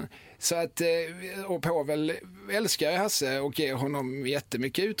mellantiden. Så att, och Povel älskar Hasse och ger honom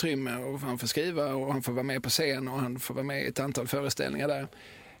jättemycket utrymme, och han får skriva och han får vara med på scen och han får vara med i ett antal föreställningar där.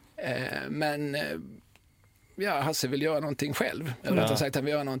 Men Hasse vill göra någonting själv. Eller rättare sagt, han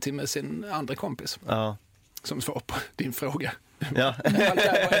vill göra någonting med sin andra kompis. Som svar på din fråga. Ja.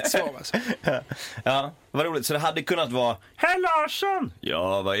 Ja, vad roligt. Så det hade kunnat vara Herr Larsson!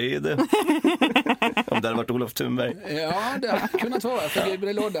 Ja, vad är det? Om det hade varit Olof Thunberg. Ja, det hade kunnat vara. För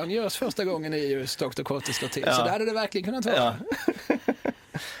Gabriel Loddan görs första gången i just Dr. Kotte slår till. Så det hade det verkligen kunnat vara.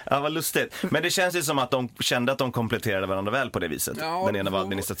 Ja, vad lustigt. Men det känns ju som att de kände att de kompletterade varandra väl på det viset. Den ena var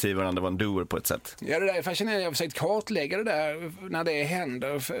administrativ och den andra var en doer på ett sätt. Ja, det där är fascinerande. Jag har försökt kartlägga det där när det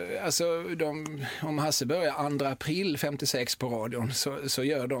händer. Alltså, om Hasse börjar 2 april 56 på radion så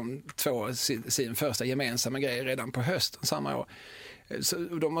gör de 2 sin första gemensamma grej redan på hösten samma år. Så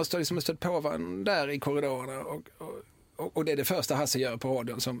de måste liksom ha stött på varandra där i korridorerna och det är det första Hasse gör på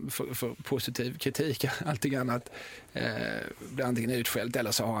radion som för positiv kritik. Allting annat blir antingen utskällt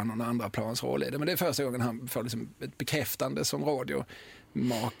eller så har han någon andra plans roll i det. Men det är första gången han får liksom ett bekräftande som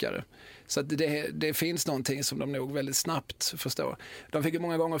radiomakare. Så att det finns någonting som de nog väldigt snabbt förstår. De fick ju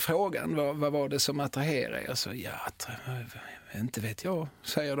många gånger frågan, vad var det som attraherade? Jag sa, inte vet jag,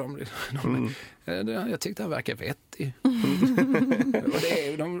 säger de. Jag tyckte han verkar vettig.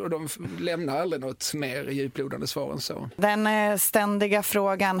 och de lämnar aldrig något mer djuplodande svar än så. Den ständiga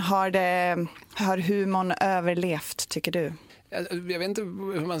frågan, har humorn överlevt, tycker du? Jag vet inte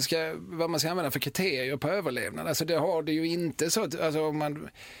vad man ska använda för kriterier på överlevnad. Alltså det har det ju inte så. Alltså om man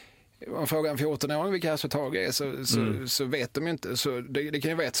frågar en 14-åring vilka Hasse Tage är så vet de ju inte. Så det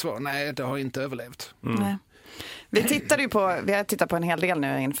kan ju vara ett svar. Nej, det har inte överlevt. Nej. Vi har tittat på en hel del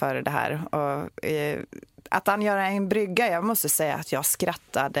nu inför det här och att han gör en brygga, jag måste säga att jag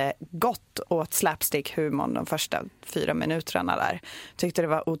skrattade gott åt slapstick-humorn de första 4 minuterna där. Tyckte det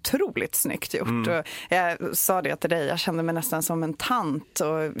var otroligt snyggt gjort. Och jag sa det till dig, jag kände mig nästan som en tant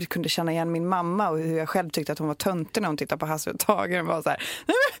och kunde känna igen min mamma och hur jag själv tyckte att hon var töntig när hon tittade på Hasse Tage. Den var så här,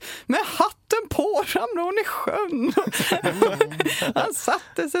 med hatten på ramlade hon i sjön. Han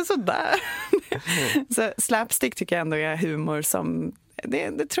satte sig så där. Så slapstick tycker jag ändå är humor som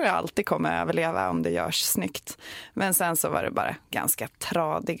det tror jag alltid kommer överleva om det görs snyggt. Men sen så var det bara ganska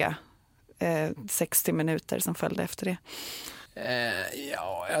tradiga 60 minuter som följde efter det.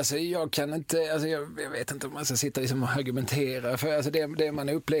 Alltså jag kan inte, alltså jag vet inte om man ska sitta liksom och argumentera för alltså det man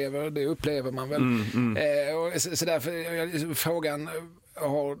upplever, det upplever man väl. Och så därför frågan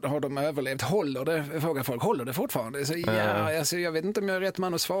har de överlevt? Håller det? Frågar folk, håller det fortfarande? Så, alltså, jag vet inte om jag är rätt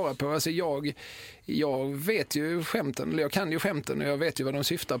man att svara på. Alltså, jag vet ju skämten, eller jag kan ju skämten och jag vet ju vad de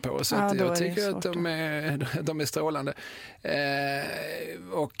syftar på. Så att jag tycker att de är strålande.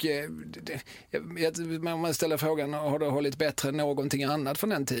 Man ställer frågan, har det hållit bättre än någonting annat från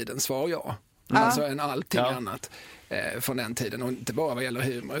den tiden? Svar ja. Alltså än allting annat från den tiden. Och inte bara vad gäller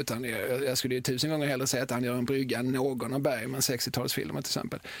humor, utan jag skulle ju 1000 gånger hellre säga att han gör en brygga än någon av Bergmans 60-talsfilmer till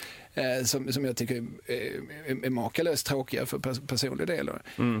exempel. Som jag tycker är makalöst tråkiga för personlig del.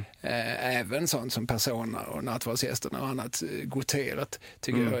 Även sånt som Persona och Nattvardsgästerna och annat goterat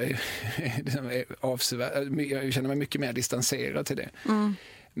tycker jag är avsevärt. Jag känner mig mycket mer distanserad till det.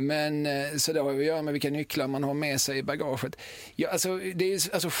 Men så det har att göra med vilka nycklar man har med sig i bagaget. Ja,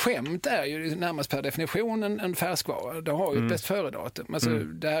 alltså skämt är ju närmast per definition en färskvara. Det har ju ett bäst före-datum. Alltså,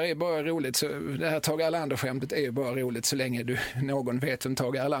 det här är bara roligt. Så det här Tage Erlander-skämtet är ju bara roligt så länge någon vet vem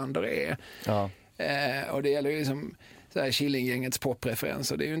Tage Erlander är. Ja. Och det gäller ju liksom Killinggängets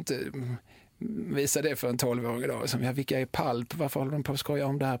popreferenser. Det är ju inte... Visa det för en 12-åring idag. Som, vilka är Palp? Varför håller de på att skoja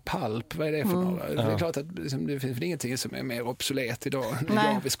om det här Palp? Vad är det för några? Det är klart att det finns ingenting som är mer obsolet idag.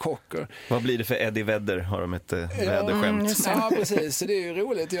 Jarvis Kocker. Vad blir det för Eddie Vedder? Har de ett väderskämt? Ja, precis. Så det är ju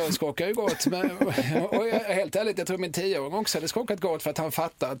roligt. Jag skrockar ju gott. Och helt ärligt, jag tror min 10-åring också hade skrockat gott för att han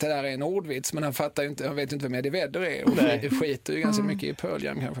fattar att det där är en ordvits. Men han vet inte vem Eddie Vedder är. Och det skiter ju ganska mycket i Pearl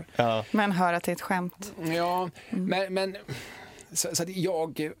Jam kanske. Ja. Men höra till ett skämt. Ja, men så att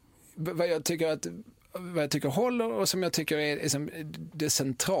vad jag tycker håller och som jag tycker är det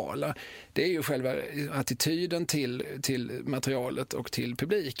centrala, det är ju själva attityden till materialet och till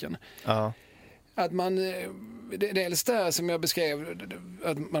publiken. Ja. Att man, dels där som jag beskrev,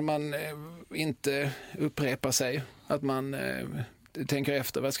 att man inte upprepar sig, att man tänker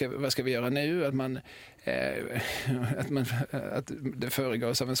efter vad ska vi göra nu, att det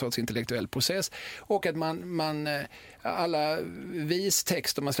föregås av en sorts intellektuell process och att man alla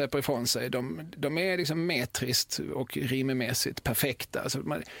vistexter man släpper ifrån sig de är liksom metriskt och rimmässigt perfekta. Alltså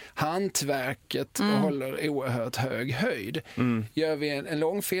hantverket håller oerhört hög höjd. Gör vi en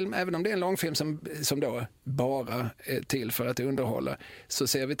långfilm, även om det är en långfilm som då bara är till för att underhålla, så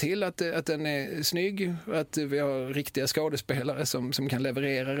ser vi till att den är snygg, att vi har riktiga skådespelare som kan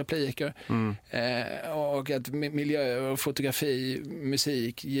leverera repliker. Och att miljöer, fotografi,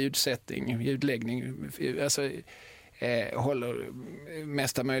 musik, ljudsättning, ljudläggning håller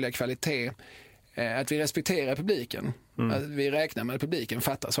mesta möjliga kvalitet. Att vi respekterar publiken. Att vi räknar med att publiken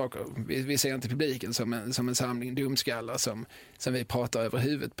fattar saker. Vi ser inte publiken som en samling dumskallar som vi pratar över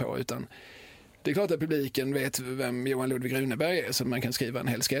huvudet på, utan det är klart att publiken vet vem Johan Ludvig Runeberg är, så man kan skriva en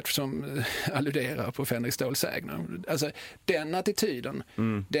hel sketch som alluderar på Fänrik Ståls sägner. Alltså den attityden,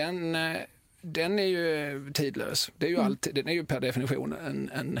 den är ju tidlös. Det är ju alltid, den är ju per definition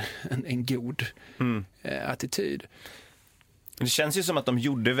en god attityd. Det känns ju som att de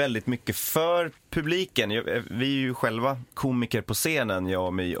gjorde väldigt mycket för publiken. Vi är ju själva komiker på scenen, jag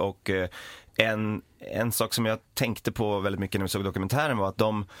och My, och en sak som jag tänkte på väldigt mycket när vi såg dokumentären var att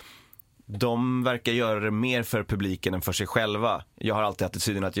de verkar göra det mer för publiken än för sig själva. Jag har alltid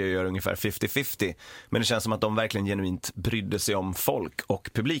attityden att jag gör ungefär 50-50. Men det känns som att de verkligen genuint brydde sig om folk och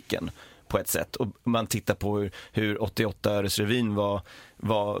publiken på ett sätt. Och man tittar på hur 88-öresrevyn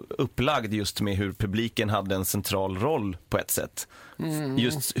var upplagd just med hur publiken hade en central roll på ett sätt.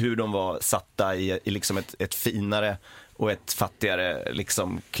 Just hur de var satta i liksom ett finare och ett fattigare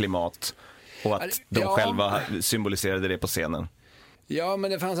liksom klimat. Och att de själva symboliserade det på scenen. Ja,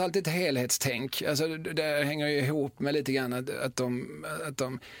 men det fanns alltid ett helhetstänk. Alltså, det hänger ju ihop med lite grann att de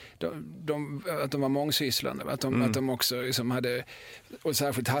var mångsysslande. Att de också liksom hade, och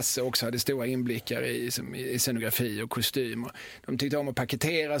särskilt Hasse också, hade stora inblickar i scenografi och kostym. Och de tyckte om att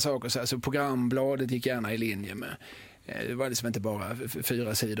paketera saker så här, så programbladet gick gärna i linje med. Det var liksom inte bara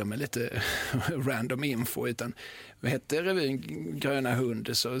 4 sidor med lite random info, utan vad hette revyn Gröna hund,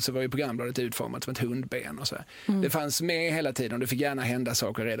 så var ju programbladet utformat som ett hundben och så här. Det fanns med hela tiden och det fick gärna hända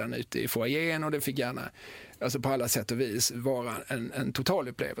saker redan ute i foajén och det fick gärna, alltså på alla sätt och vis, vara en total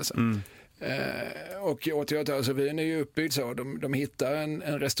upplevelse. Och 88-öresrevyn är ju uppbyggd så. De hittar en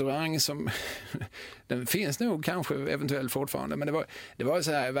restaurang som den finns nog kanske eventuellt fortfarande, men det var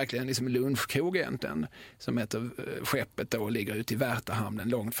så här verkligen liksom lunchkrog egentligen, som heter Skeppet då, och ligger ute i Värtahamnen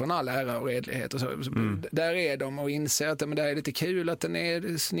långt från all ära och redlighet och så. Där är de och inser att det är lite kul att den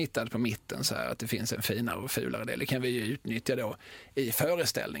är snittad på mitten så här, att det finns en finare och fulare del. Det kan vi ju utnyttja då i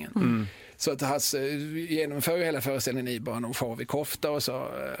föreställningen. Så att Hasse genomför ju hela föreställningen i bara någon farvig kofta och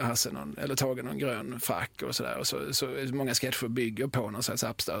så Hasse tagit någon grön frack och sådär. Och så många sketcher bygger på någon slags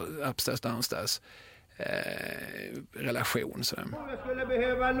upstairs downstairs relation. Så. Jag skulle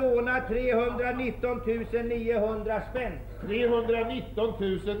behöva låna 319 900 spänn. 319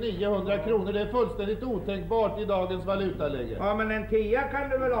 900 kronor, det är fullständigt otänkbart i dagens valutaläge. Ja, men en 10 kan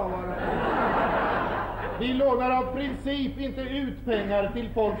du väl avvara? Vi lånar av princip inte ut pengar till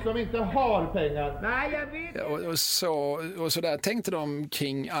folk som inte har pengar. Nej, jag vet. Ja, och så där tänkte de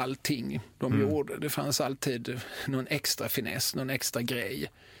kring allting de gjorde. Det fanns alltid någon extra finess, någon extra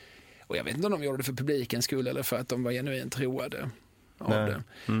grej. Och jag vet inte om de gjorde det för publikens skull eller för att de var genuint roade av det.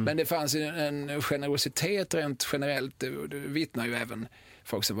 Men det fanns en generositet rent generellt. Det vittnar ju även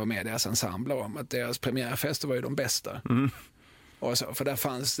folk som var med i deras ensembler om att deras premiärfester var ju de bästa. Och så, för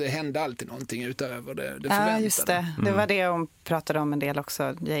det hände alltid någonting utöver det förväntade. Ja, just det. Det var det hon pratade om en del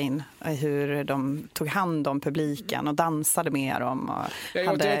också, Jane. Hur de tog hand om publiken och dansade med dem. Och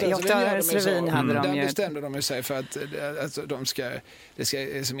I Åktöresrevyn hade de ju... Där bestämde de sig för att alltså, det ska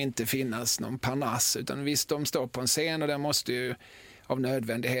liksom inte finnas någon parnass. Utan visst, de står på en scen och den måste ju av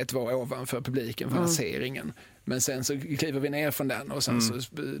nödvändighet vara ovanför publiken för lanseringen. Men sen så kliver vi ner från den och sen så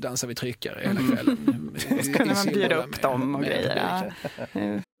dansar vi tryckare hela kvällen. Så kunde man bjuda upp dem och grejer.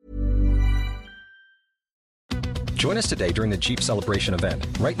 Join us today during the Jeep Celebration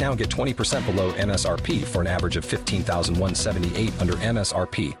event. Right now, get 20% below MSRP for an average of $15,178 under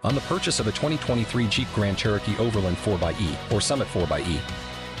MSRP on the purchase of a 2023 Jeep Grand Cherokee Overland 4xE or Summit 4xE.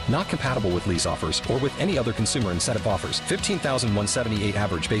 Not compatible with lease offers or with any other consumer incentive offers. $15,178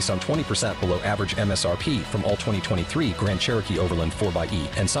 average based on 20% below average MSRP from all 2023 Grand Cherokee Overland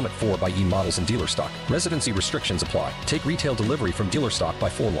 4xE and Summit 4xE models in dealer stock. Residency restrictions apply. Take retail delivery from dealer stock by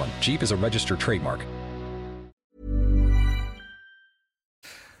 4/1. Jeep is a registered trademark.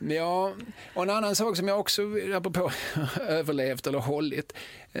 Ja, och en annan sak som jag också, apropå överlevt eller hållit,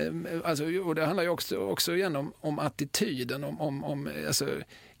 alltså, och det handlar ju också igen om attityden, om alltså,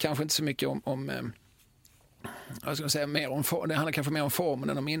 kanske inte så mycket om jag ska säga mer om det handlar kanske mer om formen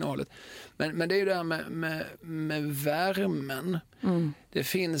än om innehållet. Men det är ju det här med värmen. Det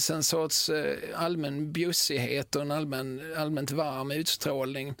finns en sorts allmän bjussighet och en allmänt varm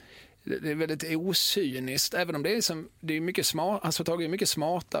utstrålning. Det är väldigt osyniskt, även om det är mycket smart, alltså Tage är mycket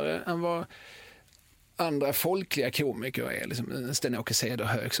smartare än vad andra folkliga komiker är, liksom Sten-Åke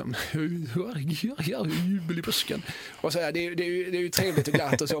Cederhök som jubel i busken och så här, det är ju trevligt och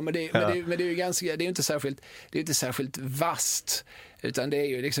glatt och så, men det är ju ganska, det är inte särskilt vast, utan det är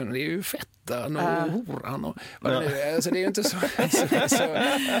ju liksom, det är ju fettan och horan och vad det nu är. Alltså det är ju inte så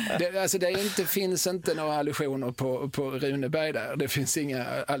det finns inte några allusioner på Runeberg där. Det finns inga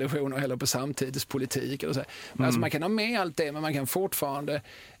allusioner heller på samtidspolitik eller så. Alltså man kan ha med allt det, men man kan fortfarande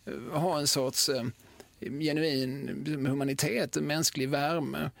ha en sorts genuin humanitet, mänsklig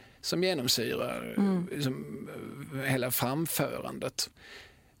värme som genomsyrar liksom, hela framförandet.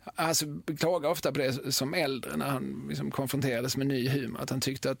 Alltså klagar ofta på det som äldre när han liksom konfronterades med ny humor, att han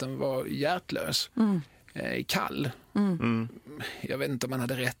tyckte att den var hjärtlös, kall. Jag vet inte om han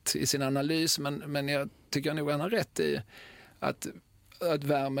hade rätt i sin analys, men jag tycker nog han har rätt i att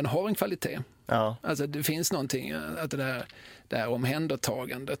värmen har en kvalitet. Ja. Alltså det finns någonting, att det här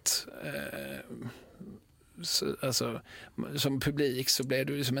omhändertagandet, alltså som publik så blev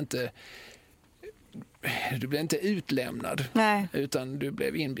du liksom inte, du blev inte utlämnad. Nej. Utan du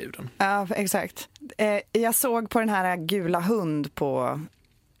blev inbjuden. Ja, exakt. Jag såg på den här Gula hund på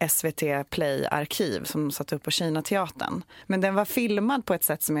SVT Play-arkiv som satt upp på Kinateatern. Men den var filmad på ett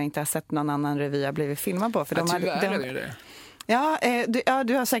sätt som jag inte har sett någon annan revy har blivit filmad på. För är det. Ja,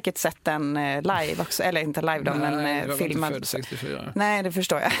 du har säkert sett den live också, eller inte live då, men filmad. Inte 64. Nej, det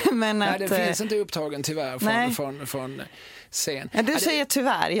förstår jag. Men nej, det finns inte upptagen tyvärr från scen. Ja, du säger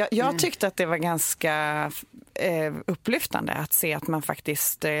tyvärr. Jag tyckte att det var ganska upplyftande att se att man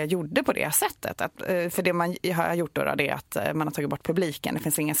faktiskt gjorde på det sättet. För det man har gjort då är att man har tagit bort publiken. Det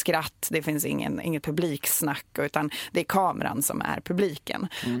finns ingen skratt, det finns inget publiksnack, utan det är kameran som är publiken.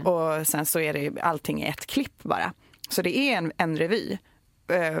 Och sen så är det allting i ett klipp bara. Så det är en revy,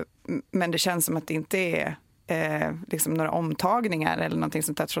 men det känns som att det inte är liksom några omtagningar eller någonting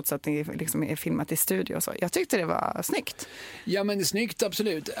sånt där, trots att det liksom är filmat i studio och så. Jag tyckte det var snyggt. Ja, men det är snyggt,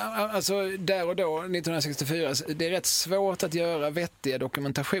 absolut. Alltså där och då, 1964, det är rätt svårt att göra vettiga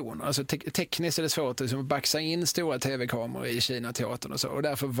dokumentationer. Alltså tekniskt är det svårt att liksom baxa in stora tv-kameror i Kinateatern och så. Och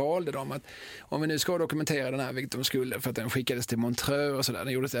därför valde de att, om vi nu ska dokumentera den här, vilket de skulle, för att den skickades till Montreux och sådär.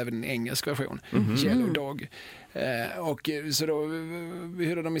 Den gjordes även en engelsk version, Yellow Dog. Och så då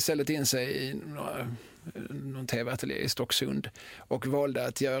hyrde de istället in sig i några någon tv-ateljé i Stocksund och valde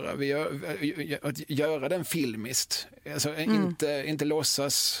att göra den filmiskt. Alltså inte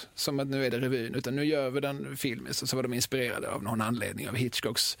låtsas som att nu är det revyn, utan nu gör vi den filmiskt. Och så var de inspirerade av någon anledning av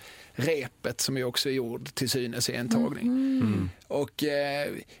Hitchcocks Repet, som ju också är gjord till synes i en tagning. Och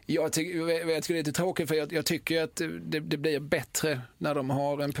jag tycker det är lite tråkigt, för jag tycker att det blir bättre när de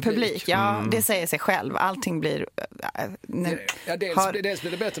har en publik. Ja, det säger sig själv. Allting blir... Dels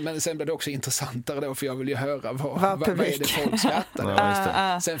blir det bättre, men sen blir det också intressantare då, för jag vill ju höra vad är det folk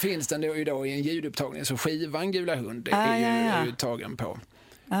skrattar. Sen finns den då idag i en ljudupptagning, så skivan Gula hund är ju tagen på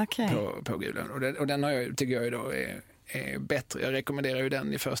Gula hund. Och den tycker jag idag är bättre. Jag rekommenderar ju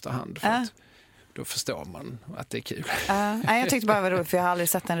den i första hand, för att då förstår man att det är kul. Jag tyckte bara det var roligt, för jag har aldrig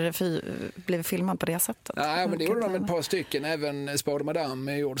sett en revy blev filmad på det sättet. Nej, men det gjorde de ett par stycken. Även Spade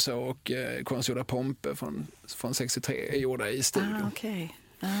Madame är gjord så, och Konstgjorda Pompe från 63 är gjorda i studion.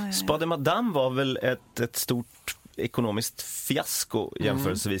 Spade Madame var väl ett stort ekonomiskt fiasko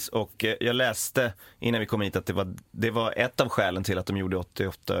jämförelsevis, och jag läste innan vi kom hit att det var ett av skälen till att de gjorde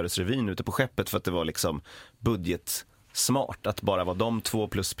 88-öresrevyn ute på skeppet, för att det var liksom budgetsmart att bara vara de två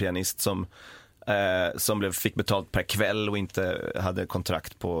plus pianist som fick betalt per kväll och inte hade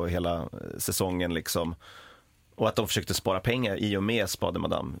kontrakt på hela säsongen liksom, och att de försökte spara pengar i och med Spade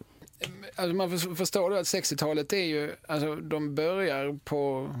Madame. Alltså man förstår då att 60-talet är ju, alltså de börjar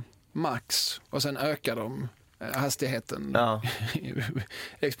på max och sen ökar de hastigheten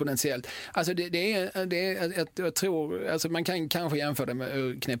exponentiellt. Alltså jag tror, alltså man kan kanske jämföra det med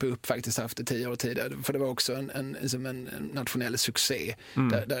att knäppa upp faktiskt efter 10 år tidigare, för det var också en nationell succé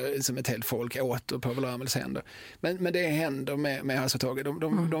där som ett helt folk åt och på Ramels händer. Men det händer med Hasse Tage.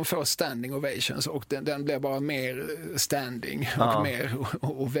 De får standing ovations, och den blir bara mer standing och mer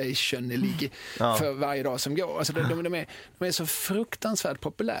ovationlig för varje dag som går. Alltså de är så fruktansvärt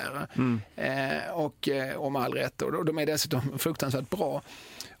populära och om all rätt, och de är dessutom fruktansvärt bra.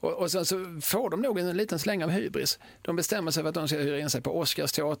 Och sen så får de nog en liten släng av hybris. De bestämmer sig för att de ska hyra in sig på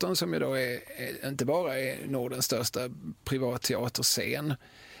Oscarsteatern, som ju då är inte bara är Nordens största privatteaterscen,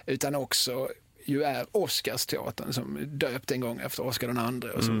 utan också ju är Oscarsteatern, som döpt en gång efter Oscar den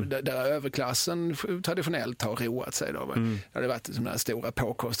andra, och som, där överklassen traditionellt har roat sig då. Det hade varit sådana här stora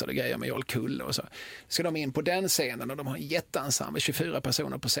påkostade grejer med Jarl Kulle och så. Ska de in på den scenen, och de har en jätteensemble, 24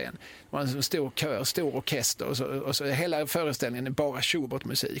 personer på scen. De har en stor kör, stor orkester, och så hela föreställningen är bara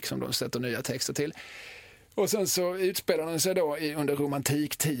Schubert-musik som de sätter nya texter till. Och sen så utspelar den sig då under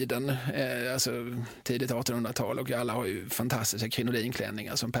romantiktiden, alltså tidigt 1800-tal, och alla har ju fantastiska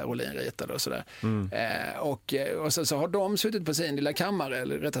krinolinklänningar som Per Olin ritade och sådär. Och sen så har de suttit på sin lilla kammare,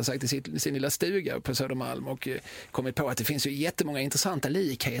 eller rättare sagt i sin lilla stuga på Södermalm, och kommit på att det finns ju jättemånga intressanta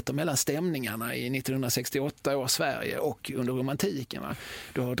likheter mellan stämningarna i 1968 års Sverige och under romantiken. Va?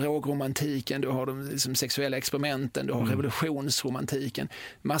 Du har drogromantiken, du har de liksom sexuella experimenten, du har revolutionsromantiken,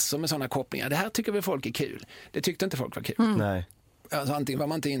 massor med sådana kopplingar. Det här tycker vi folk är kul. Det tyckte inte folk var kul. Nej. Alltså, antingen var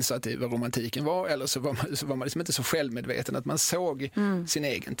man inte insatt i vad romantiken var, eller så var man liksom inte så självmedveten att man såg sin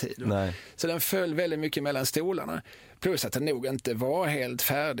egen tid. Nej. Så den föll väldigt mycket mellan stolarna. Plus att den nog inte var helt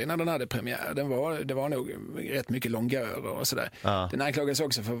färdig när den hade premiär. Det var nog rätt mycket långörer och sådär. Den anklagades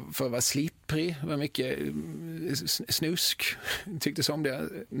också för att vara slipprig, var mycket snusk, tycktes om det,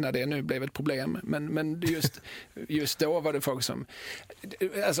 när det nu blev ett problem. Men just då var det folk som...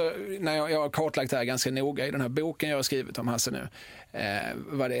 Alltså, när jag har kartlagt det här ganska noga i den här boken jag har skrivit om Hasse nu,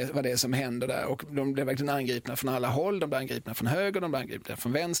 vad det är som händer där, och de blev verkligen angripna från alla håll. De blev angripna från höger, de blev angripna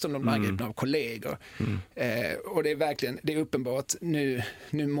från vänster, de blev angripna av kollegor. Och det är verkligen, det är uppenbart, nu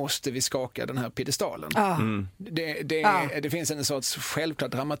måste vi skaka den här piedestalen. Det finns en sorts självklar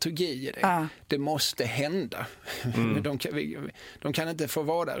dramaturgi i det. Det måste hända. De kan inte få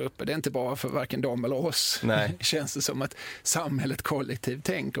vara där uppe. Det är inte bra för varken dem eller oss. Nej. Känns det som att samhället kollektivt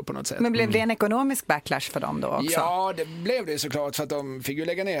tänker på något sätt. Men blev det en ekonomisk backlash för dem då också? Ja, det blev det såklart, för att de fick ju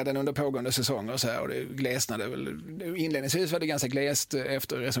lägga ner den under pågående säsonger och så här, och det glesnade väl. Inledningsvis var det ganska glest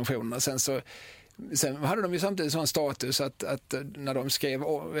efter recensionerna. Sen hade de ju samtidigt sån status att när de skrev,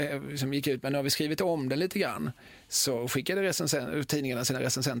 som gick ut, men nu har vi skrivit om den lite grann, så skickade tidningarna sina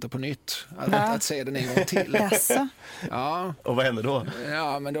recensenter på nytt att se den en gång till. Ja. Och vad hände då?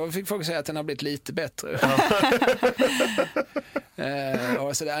 Ja, men då fick folk säga att den har blivit lite bättre.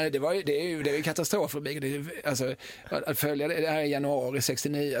 Och så där, det är ju katastrofrubrik. Alltså, att följa det här i januari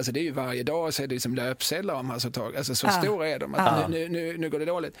 69, alltså det är ju varje dag, så är det liksom löpsedlar om Hasse Tage. Alltså så stora är de att nu går det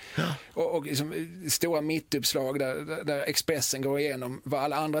dåligt. Och liksom, stora mittuppslag där Expressen går igenom vad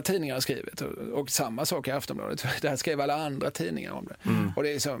alla andra tidningar har skrivit, och samma sak i Aftonbladet. Där skrev alla andra tidningar om det. Och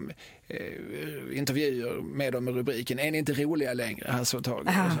det är som intervjuer med dem med rubriken "Är ni inte roliga längre, Hasse och Tage?"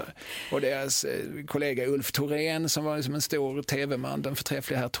 Och deras kollega Ulf Thorén, som var liksom en stor tv-man, den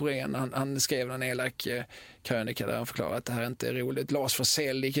förträffliga herr Thorén, han skrev en elak krönika där han förklarade att det här inte är roligt. Lars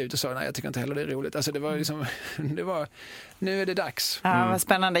Forssell gick ut och sa nej, jag tycker inte heller det är roligt. Alltså det var liksom, nu är det dags. Ja, vad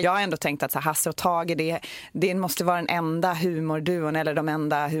spännande. Jag har ändå tänkt att så Hasse och Tage, det måste vara den enda humorduon eller de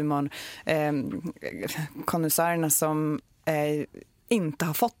enda humorkonnässörerna som inte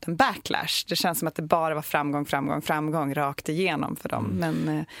har fått en backlash. Det känns som att det bara var framgång rakt igenom för dem.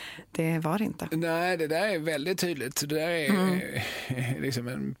 Men det var det inte. Nej, det där är väldigt tydligt. Det där är liksom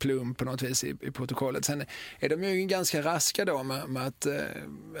en plump på något vis i protokollet. Sen är de ju ganska raska då med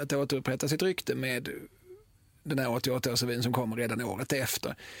att återupprätta sitt rykte med den här 88-årsrevyn som kommer redan året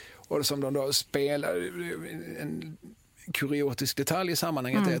efter. Och som de då spelar en kuriotisk detalj i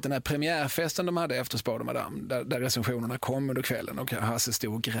sammanhanget är att den här premiärfesten de hade efter Spade Madame, där recensionerna kom under kvällen och Hasse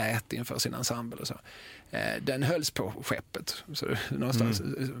stod och grät inför sin ensemble och så. Den hölls på skeppet. Så någonstans,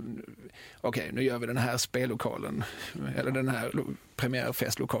 okej, nu gör vi den här spellokalen, eller den här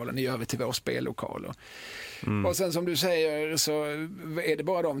premiärfestlokalen, nu gör vi till vår spellokal. Och sen som du säger så är det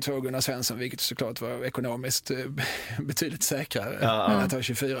bara de två, Gunnar Svensson, vilket såklart var ekonomiskt betydligt säkrare än att ha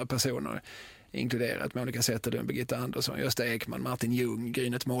 24 personer. Inkluderat Monica Zetterlund, Birgitta Andersson, Gösta Ekman, Martin Ljung,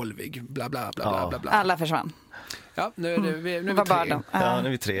 Grynet Molvig, bla bla bla bla bla bla. Alla försvann. Ja, nu är vi tre. Ja, nu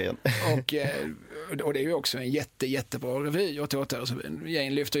är vi tre igen. Och det är ju också en jättebra revy, 88-årsrevyn. Jane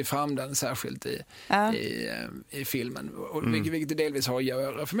lyfter ju fram den särskilt i filmen. Och vilket delvis har att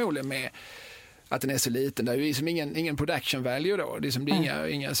göra förmodligen med att den är så liten. Det är ju liksom ingen production value då. Det är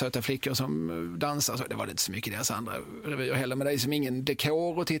inga söta flickor som dansar. Så det var inte så mycket i deras andra revyer heller. Men det är liksom ingen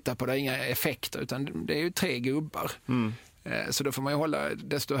dekor att titta på. Det är inga effekter. Utan det är ju 3 gubbar. Så då får man ju hålla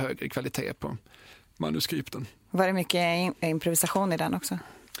desto högre kvalitet på manuskripten. Var det mycket improvisation i den också?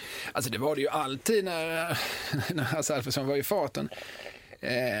 Alltså det var det ju alltid när Hasse Alfredson var i farten.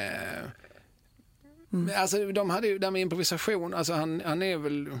 Alltså de hade ju där med improvisation. Alltså han är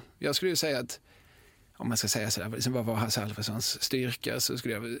väl, jag skulle ju säga att om man ska säga sådär, liksom vad var Hasse Alfredsons styrka, så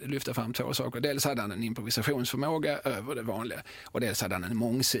skulle jag lyfta fram 2 saker. Dels hade han en improvisationsförmåga över det vanliga och dels hade han en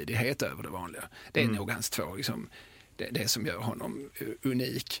mångsidighet över det vanliga. Det är nog hans 2, liksom, det som gör honom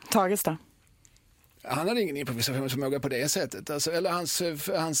unik. Tages då? Han hade ingen improvisationsförmåga på det sättet. Alltså, eller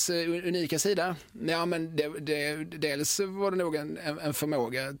hans unika sida. Ja, men dels var det nog en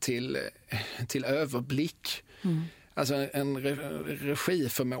förmåga till överblick. Alltså en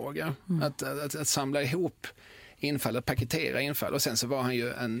regiförmåga. Att samla ihop infall, att paketera infall. Och sen så var han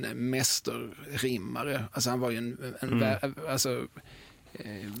ju en mästerrimmare. Alltså han var ju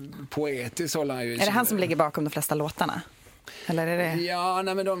poetiskt håller han ju. Är det han som ligger bakom de flesta låtarna? Eller är det... Ja,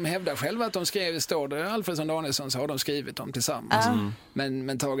 nej, men de hävdar själva att de står det Alfredsson Danielsson, så har de skrivit dem tillsammans.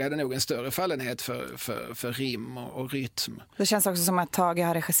 Men Tage hade nog en större fallenhet för rim och rytm. Det känns också som att Tage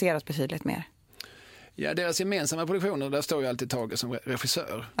har regisserat betydligt mer. Ja, deras gemensamma produktioner, där står ju alltid Tage som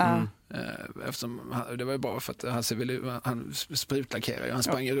regissör. Eftersom det var ju bra för att han sprutlackerar ju. Han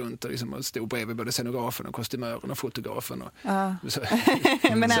sprang ju runt och liksom stod bredvid både scenografen och kostymören och fotografen.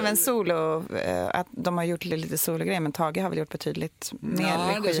 Men även solo, att de har gjort lite sologrejer, men Tage har väl gjort betydligt mer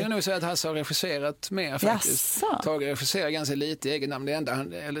regi. Det skulle jag nog säga att Hasse har regisserat mer faktiskt. Tage regisserar ganska lite i egen namn. Det enda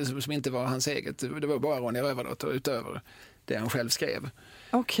som inte var hans eget, det var bara Ronja Rövardotter utöver det han själv skrev.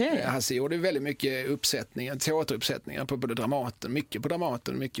 Hasse gjorde väldigt mycket teateruppsättningar på både Dramaten, mycket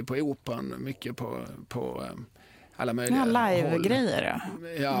på Operan, mycket på alla möjliga live-grejer.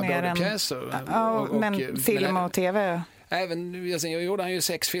 Ja, både pjäser men film och tv. Även, jag gjorde han ju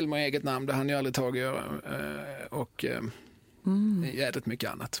 6 filmer i eget namn, det hann ju aldrig Tage göra, och jädrigt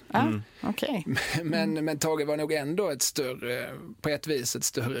mycket annat. Men Tage var nog ändå på ett vis ett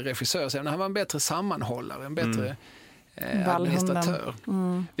större regissör, så han var en bättre sammanhållare, en bättre administratör.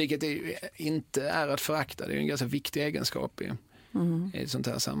 Vilket inte är att förakta. Det är en ganska viktig egenskap i ett sånt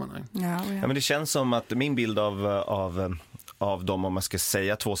här sammanhang. Ja, men det känns som att min bild av dem, om man ska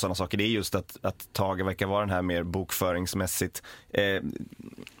säga 2 sådana saker, det är just att Tage verkar vara den här mer bokföringsmässigt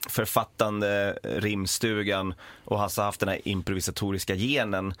författande rimstugan, och Hasse har haft den här improvisatoriska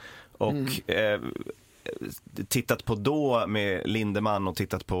genen och tittat på då med Lindemann och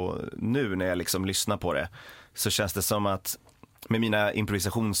tittat på nu när jag liksom lyssnar på det, så känns det som att med mina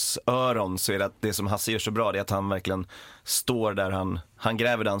improvisationsöron så är det att det som Hasse gör så bra, det är att han verkligen står där han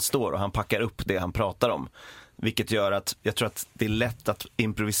gräver där han står och han packar upp det han pratar om. Vilket gör att jag tror att det är lätt att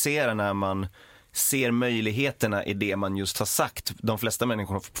improvisera när man ser möjligheterna i det man just har sagt. De flesta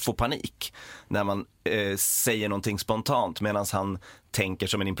människor får panik när man säger någonting spontant medan han tänker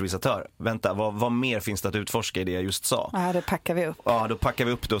som en improvisatör. Vänta, vad mer finns det att utforska i det jag just sa? Ja, det packar vi upp. Ja, då packar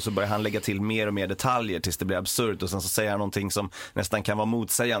vi upp det och så börjar han lägga till mer och mer detaljer tills det blir absurt och sen så säger han någonting som nästan kan vara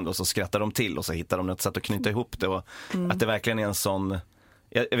motsägande och så skrattar de till och så hittar de något sätt att knyta ihop det och att det verkligen är en sån...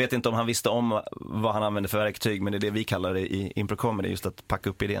 Jag vet inte om han visste om vad han använde för verktyg, men det är det vi kallar det i improcomedy, just att packa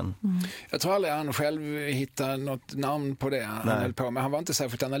upp idén. Jag tror aldrig han själv hittade något namn på det han höll på med. Han var inte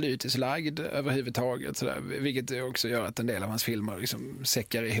särskilt analytiskt lagd överhuvudtaget, sådär, vilket också gör att en del av hans filmer liksom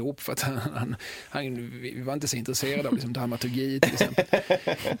säckar ihop för att han var inte så intresserad av liksom dramaturgi till exempel.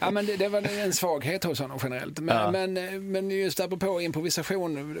 Ja, men det var en svaghet hos honom generellt. Men just apropå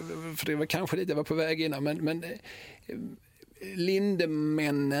improvisation, för det var kanske lite jag var på väg innan, men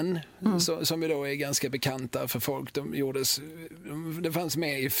Lindemännen, som ju då är ganska bekanta för folk, det fanns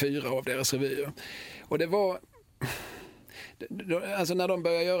med i 4 av deras revyer. Och det var... Alltså när de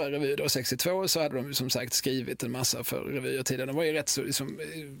började göra revyer då 62 så hade de som sagt skrivit en massa för revyer tidigare. De var ju rätt så liksom,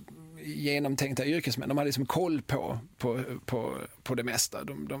 genomtänkta yrkesmän. De hade liksom koll på det mesta.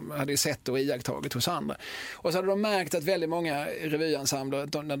 De hade ju sett och iakttagit hos andra. Och så hade de märkt att väldigt många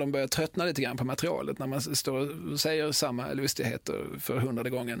revyensembler, när de börjar tröttna lite grann på materialet, när man står och säger samma lustigheter för 100:e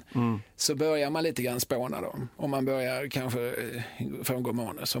gången, så börjar man lite grann spåna dem. Och man börjar kanske frångå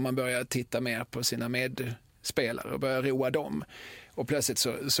manus. Och man börjar titta mer på sina medspelare och börjar roa dem. Och plötsligt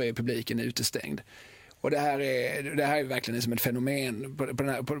så är publiken utestängd. Och det här är verkligen som ett fenomen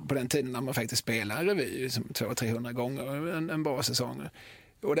på den tiden när man faktiskt spelar en revy 200-300 gånger en bra säsong.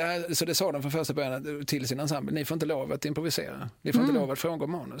 Och så det sa de från första början till sin ensemble: ni får inte lov att improvisera. Ni får inte lov att frångå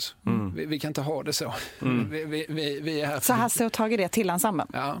manus. Vi kan inte ha det så. Vi är här så Hasse och Tage det till ensemblen?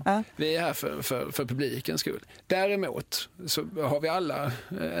 Ja, vi är här för publikens skull. Däremot så har vi alla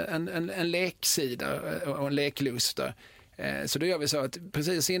en leksida och en leklusta. Så då gör vi så att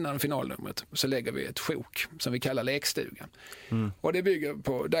precis innan finalnumret så lägger vi ett sjok som vi kallar lekstuga. Och det bygger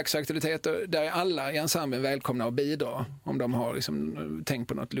på dagsaktiviteter där alla i ensemblen välkomna att bidra om de har liksom tänkt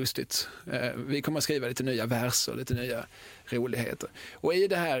på något lustigt. Vi kommer att skriva lite nya verser, lite nya roligheter. Och i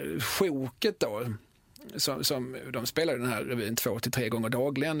det här sjoket då, som de spelar den här revyn 2 till 3 gånger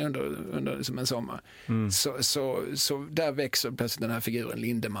dagligen under liksom en sommar, så där växer plötsligt den här figuren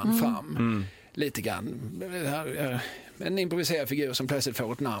Lindeman fram. Lite grann. En improviserad figur som plötsligt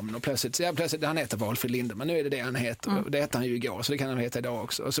får ett namn och plötsligt han heter Valfrid Lindeman. Nu är det han heter. Det hette han ju igår, så det kan han heta idag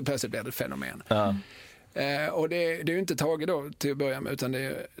också. Och så plötsligt blir det ett fenomen. Och det är ju inte Tage då till att börja med, utan det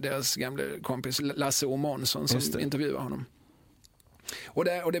är deras gamla kompis Lasse Månsson som intervjuar honom.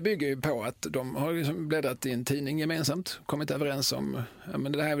 Och det bygger ju på att de har liksom bläddrat i en tidning gemensamt, kommit överens om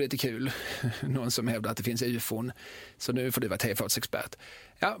men det här är lite kul. Någon som hävdar att det finns UFOn, så nu får du vara tefatsexpert.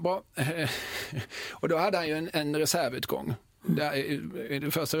 Ja, bra. Och då hade han ju en reservutgång. I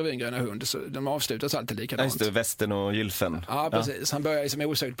den första revyn Gröna hund, så de avslutas alltid likadant. Just det, Västern och Gylfen. Ja, precis. Han börjar som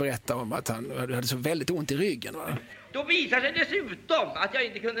osökt berätta om att han hade så väldigt ont i ryggen. Va? Då visar sig dessutom att jag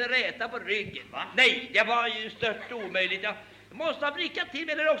inte kunde räta på ryggen. Va? Nej, det var ju stört omöjligt. Jag måste ha vrickat till,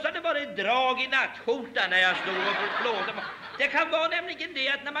 eller också att det var ett drag i nattskjortan när jag stod och blåste. Det kan vara nämligen det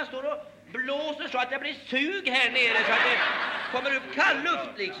att när man står och blåser så att det blir sug här nere så att det kommer upp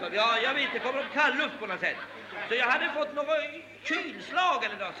kallluft liksom. Ja, jag vet, det kommer upp kallluft på något sätt. Så jag hade fått något kylslag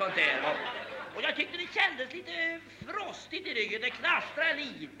eller något sånt där. Och jag tyckte det kändes lite frostigt i ryggen. Det knastrade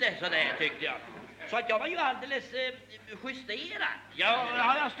lite sådär tyckte jag. Så att jag var ju alldeles justerad.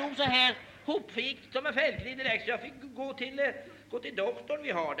 Jag stod så här hopfikt som en fältlig direkt. Så jag fick gå till doktorn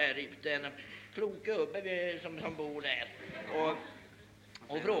vi har där ute. En klok gubbe som bor där. Och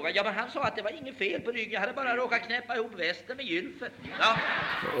frågade, ja men han sa att det var inget fel på ryggen, jag hade bara råkat knäppa ihop västen med gylfen. Ja.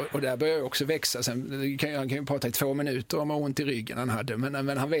 Och där börjar också växa. Sen han kan ju prata i 2 minuter om ont i ryggen han hade,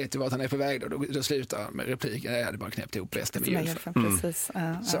 men han vet ju vart han är på väg då slutar han med repliken, jag hade bara knäppt ihop västen med gylfen. Precis.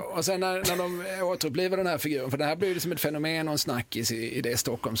 Så, och sen när de återupplivar den här figuren, för det här blir liksom ett fenomen och en snackis i det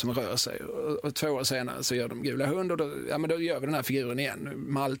Stockholm som rör sig. Och 2 år senare så gör de Gula hund och då gör vi den här figuren igen.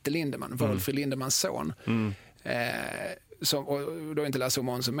 Malte Lindeman, Valfrid Lindemans son. Och då är inte Lasse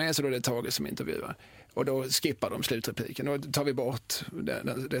Månsson med, så då är det Tage som intervjuar. Och då skippar de slutrepliken. Då tar vi bort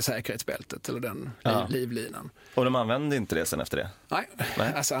det säkerhetsbältet eller den livlinan. Och de använder inte det sen efter det? Nej.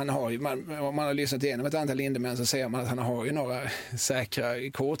 Alltså han har ju, om man har lyssnat igenom ett antal Lindemän så ser man att han har ju några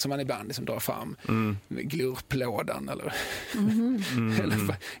säkra kort som han ibland liksom drar fram. Glurplådan eller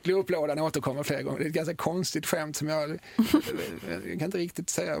glurplådan återkommer flera gånger. Det är ett ganska konstigt skämt som jag kan inte riktigt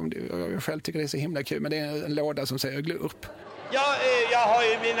säga om det. Jag själv tycker det är så himla kul, men det är en låda som säger glurp. Jag har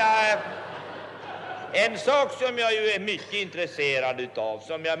ju mina En sak som jag ju är mycket intresserad utav,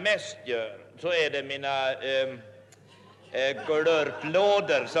 som jag mest gör, så är det mina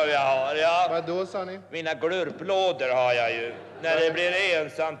glörplådor som jag har. Ja. Vad då, sa ni? Mina glörplådor har jag ju. När det blir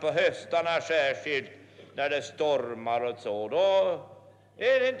ensamt på höstarna, särskilt när det stormar och så, då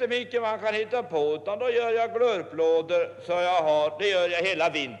är det inte mycket man kan hitta på, utan då gör jag glörplådor så jag har, det gör jag hela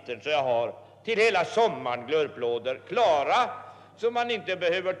vintern, så jag har till hela sommaren glörplådor klara, så man inte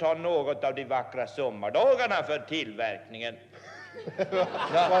behöver ta något av de vackra sommardagarna för tillverkningen.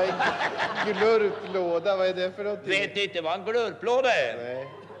 Vad är glörplåda? Vad är det för någonting? Vet ni inte vad en glörplåda är? Nej.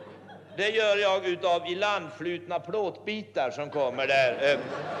 Det gör jag utav ilandflutna plåtbitar som kommer där.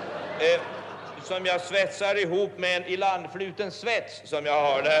 Som jag svetsar ihop med en ilandfluten svets som jag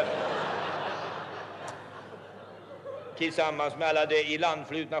har där. Tillsammans med alla de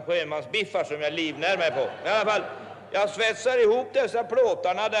ilandflutna sjömansbiffar som jag livnär mig på. I alla fall, jag svetsar ihop dessa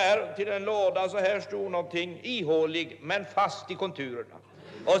plåtarna där till en låda så här stor, någonting ihålig men fast i konturerna.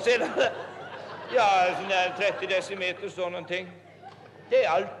 Och sedan, ja, sån där 30 decimeter så någonting. Det är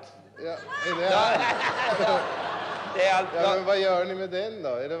allt. Ja, är det allt? Det är allt. Ja, men vad gör ni med den då?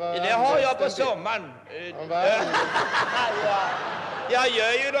 Är det har jag på sommaren. Jag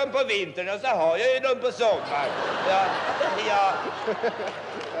gör ju dem på vintern och så har jag ju dem på sommaren. Ja.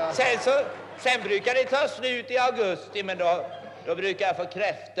 Sen brukar det ta slut i augusti, men då brukar jag få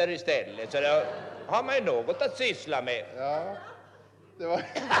kräftor istället. Så då har man ju något att syssla med. Ja, det var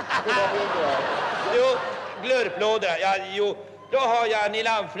bra. Jo, glörplådor. Ja, då har jag en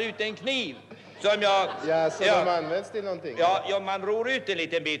ilandfluten kniv. Som jag, så de används till någonting? Ja, man ror ut en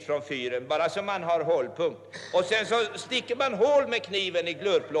liten bit från fyren, bara så man har hållpunkt. Och sen så sticker man hål med kniven i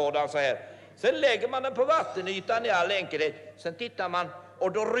glörplådan så här. Sen lägger man den på vattenytan i all enkelhet. Sen tittar man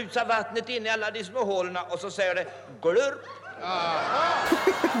och då rusar vattnet in i alla de små hålen och så säger det glörp.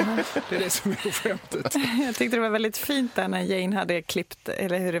 Det är det som är skämtet. Jag tyckte det var väldigt fint där när Jane hade klippt,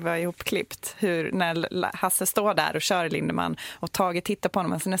 eller hur det var ihopklippt, hur när Hasse står där och kör Lindemann och Tage tittar på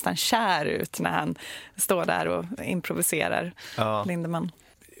honom och ser nästan kär ut när han står där och improviserar Lindemann.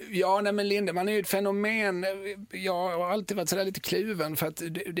 Ja, nej, men Lindemann är ju ett fenomen. Jag har alltid varit så där lite kluven för att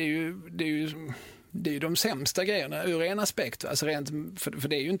det är ju de sämsta grejerna ur en aspekt. Alltså rent, för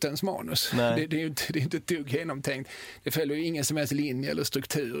det är ju inte ens manus. Det är ju inte ett dugg genomtänkt. Det följer ju ingen som helst linje eller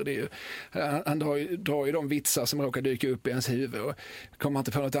struktur. Det är ju, han drar ju de vitsar som råkar dyka upp i ens huvud. Och kommer han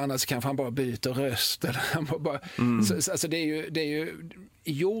inte på något annat så kanske han bara byter röst. Eller han bara, alltså det är ju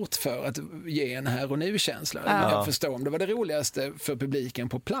gjort för att ge en här och nu-känsla. Jag förstår om det var det roligaste för publiken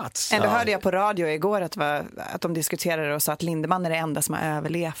på plats. Ändå hörde jag på radio igår att de diskuterade och sa att Lindemann är det enda som har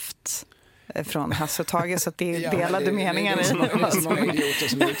överlevt från Hasse Tage, så att det är delade meningar. Det är så många idioter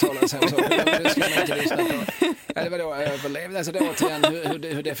som uttalar sig så. Det ska man inte lyssna på. Det var då överlevt. Alltså det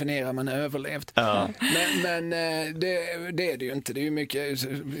var hur definierar man överlevt? Men det är det ju inte. Det är ju mycket,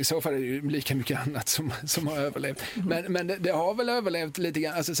 i så fall är det ju lika mycket annat som har överlevt. Men det har väl överlevt lite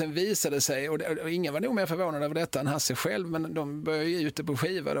grann. Alltså sen visade sig, och ingen var nog mer förvånad över detta än Hasse själv, men de började ju ute på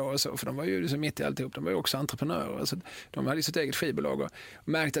skiva då och så, för de var ju så mitt i alltihop. De var ju också entreprenörer. Alltså, de hade ju sitt eget skivbolag och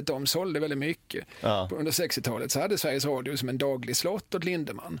märkte att de sålde väldigt mycket. Under 60-talet så hade Sveriges Radio som en daglig slott åt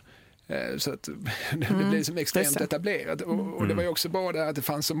Lindemann. Så att det blev som extremt etablerat. Och det var ju också bara det att det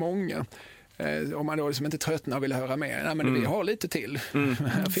fanns så många. Om man då liksom inte tröttnar och vill höra mer. Nej, men vi har lite till.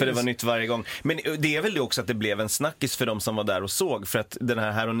 För det var nytt varje gång. Men det är väl det också att det blev en snackis för de som var där och såg. För att den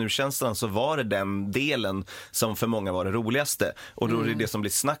här och nu-känslan, så var det den delen som för många var det roligaste. Och då är det det som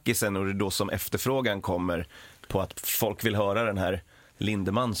blir snackisen, och det är då som efterfrågan kommer på att folk vill höra den här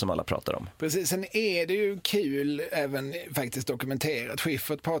Lindemann som alla pratar om. Precis, sen är det ju kul även faktiskt dokumenterat.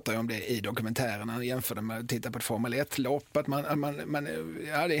 Schiffert pratar ju om det i dokumentärerna. Han jämför med att titta på ett Formel 1-lopp. Att man,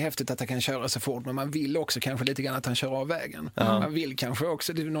 ja, det är häftigt att han kan köra så fort, men man vill också kanske lite grann att han kör av vägen. Man vill kanske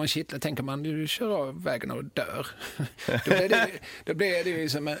också, det är någon kittla, tänker man, du kör av vägen och dör. Då blir det ju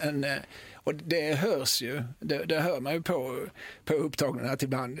som en och det hörs ju, det hör man ju på upptagningarna att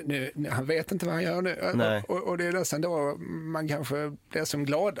ibland, han vet inte vad han gör nu. Och det är nästan då man kanske blir som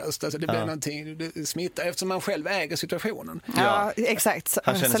gladast. Alltså det blir någonting, det smittar, eftersom man själv äger situationen. Ja, exakt.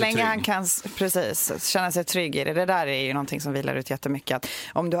 Så länge han kan känna sig trygg i det. Det där är ju någonting som vilar ut jättemycket. Att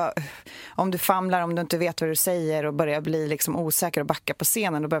om du famlar, om du inte vet vad du säger och börjar bli liksom osäker och backa på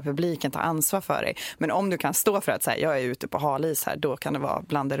scenen, då börjar publiken ta ansvar för dig. Men om du kan stå för att säga, jag är ute på halis här, då kan det vara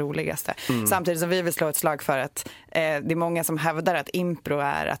bland det roligaste. Samtidigt som vi vill slå ett slag för att det är många som hävdar att impro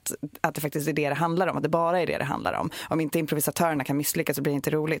är att det faktiskt är det handlar om, att det bara är det handlar om. Om inte improvisatörerna kan misslyckas så blir det inte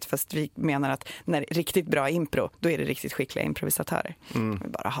roligt, fast vi menar att när riktigt bra impro, då är det riktigt skickliga improvisatörer. Vi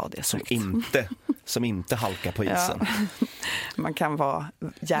bara ha det som inte som inte halkar på isen. Ja. Man kan vara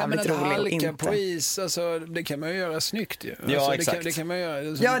jävligt rolig och inte. Halka på is, alltså, det kan man ju göra snyggt ju. Ja, alltså, exakt. Det kan man göra.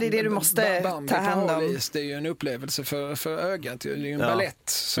 Ja, det är det du måste ta hand om. Is, det är ju en upplevelse för ögat. Det är ju en ballett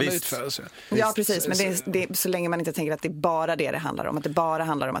som utförs. Ja, precis. Men det är så länge man inte tänker att det är bara det handlar om. Att det bara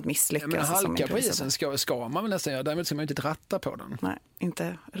handlar om att misslyckas. Men halka på isen ska man väl nästan göra. Därmed ska man ju inte ratta på den. Nej,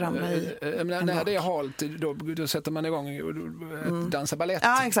 inte ramla i. När det är halt, då sätter man igång och dansar ballett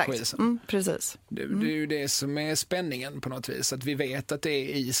på isen. Precis. Det är ju det som är spänningen på något vis. Att vi vet att det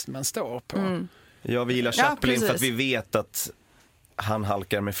är is man står på. Ja, vi gillar Chaplin för att vi vet att han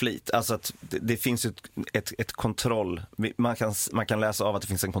halkar med flit. Alltså att det finns ett kontroll. Man kan läsa av att det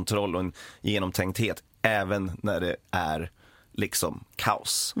finns en kontroll och en genomtänkthet även när det är liksom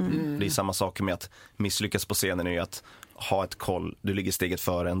kaos. Det är samma sak med att misslyckas på scenen är ju att ha ett koll. Du ligger steget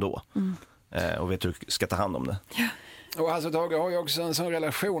före ändå. Och vet hur du ska ta hand om det. Ja. Och Hasse Tage har ju också en sån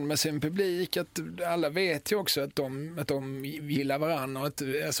relation med sin publik att alla vet ju också att de gillar varandra och att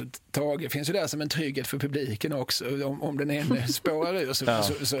alltså, Tage finns ju där som en trygghet för publiken också. Om den ene spårar ur så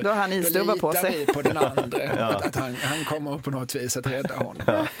då har han isstubbar på sig. Vi på den andra att han kommer på något vis att rädda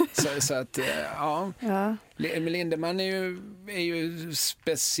honom. Så att Lindemann är ju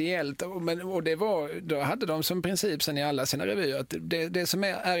speciellt och då hade de som princip sen i alla sina revyer att det som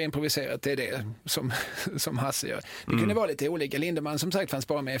är improviserat det är det som Hasse gör. Det kunde vara lite olika. Lindemann som sagt fanns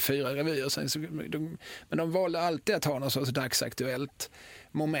bara med i 4 revyer men de valde alltid att ha någon sorts dagsaktuellt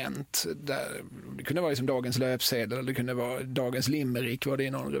moment där det kunde vara liksom dagens löpsedel eller det kunde vara dagens limerick var det i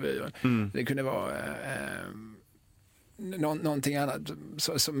någon revy. Det kunde vara någonting annat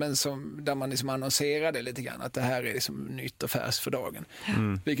men där man liksom annonserade lite grann att det här är liksom nytt och färskt för dagen.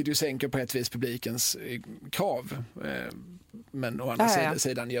 Vilket ju sänker på ett vis publikens krav. Men å andra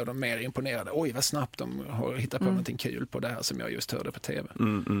sidan gör de mer imponerade. Oj, vad snabbt de har hittat på någonting kul på det här som jag just hörde på tv.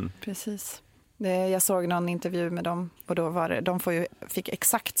 Precis. Jag såg någon intervju med dem och då var det, de fick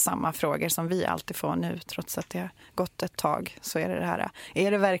exakt samma frågor som vi alltid får nu trots att det har gått ett tag. Så är det här.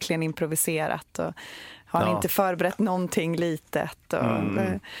 Är det verkligen improviserat och har ni inte förberett någonting litet? Och,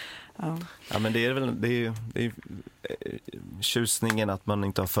 Ja, men det är väl det är tjusningen att man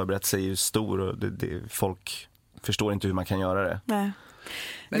inte har förberett sig är ju stor och folk förstår inte hur man kan göra det. Nej.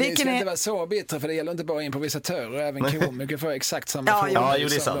 Men det ska inte vara så bittra för det gäller inte bara improvisatörer även komiker får exakt samma frågor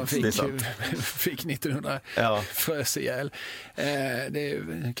som de fick 1900 frös ihjäl. Det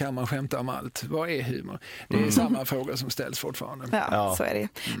kan man skämta om allt. Vad är humor? Det är samma frågor som ställs fortfarande. Ja, så är det.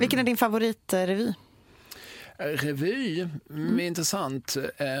 Vilken är din favoritrevy? Revy, intressant.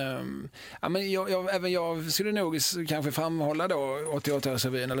 Men även jag skulle nog kanske framhålla då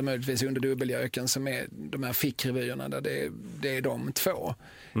 88-årsrevyn eller möjligtvis Under dubbeljöken som är de här fickrevyerna där det är de två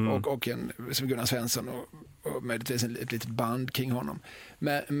och en som Gunnar Svensson och möjligtvis ett litet band kring honom.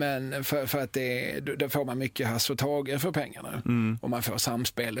 Men för att då får man mycket Hasse Tage för pengarna och man får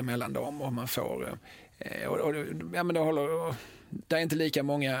samspel mellan dem och man får men då håller det är inte lika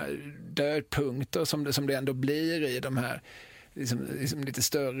många dödpunkter som det ändå blir i de här liksom lite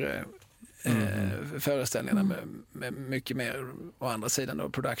större föreställningarna med mycket mer å andra sidan då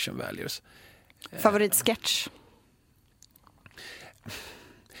production values. Favoritsketch?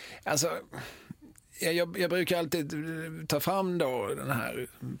 Alltså jag brukar alltid ta fram då den här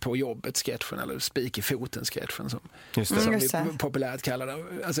på jobbet-sketchen eller spik i foten-sketchen som vi populärt kallar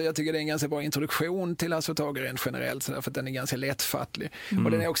det. Alltså jag tycker det är en ganska bra introduktion till Hasse Tage rent generellt för att den är ganska lättfattlig.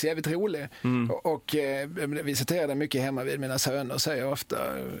 Och den är också jävligt rolig. Och vi citerar den mycket hemma vid mina söner och säger ofta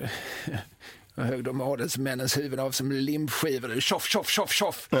högd om adelsmännens huvud av som limskivor. Tjoff, tjoff, tjoff,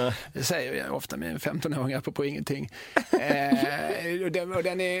 tjoff. Det säger jag ofta med 15-åringar på ingenting. Och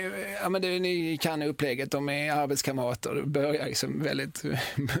den är, ni kan upplägget. De är arbetskamrater. Det börjar liksom väldigt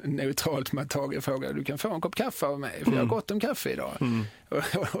neutralt med att Tage frågar du kan få en kopp kaffe av mig för jag har gott om kaffe idag.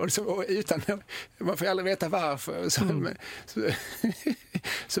 Och utan, man får aldrig veta varför.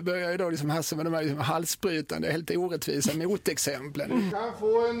 Så börjar jag då liksom Hasse med de här liksom halsbrytande, helt orättvisa motexemplen. Du kan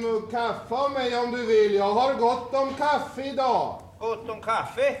få en mugg kaffe av mig om du vill. Jag har gott om kaffe idag. Gott om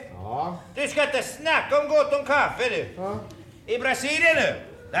kaffe? Ja. Du ska inte snacka om gott om kaffe du. Ja. I Brasilien nu,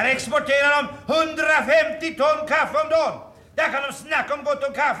 där exporterar de 150 ton kaffe om dagen. Där kan de snacka om gott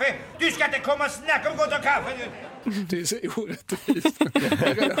om kaffe. Du ska inte komma och snacka om gott om kaffe nu. Det är så orättvist i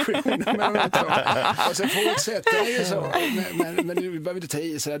relationen mellan de två. Och så fortsätter det ju så. Men du behöver inte ta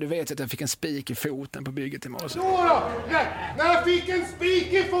i så där. Du vet att jag fick en spik i foten på bygget i morse. Då! När jag fick en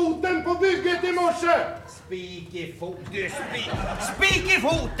spik i foten på bygget i morse! Spik i foten, du spik i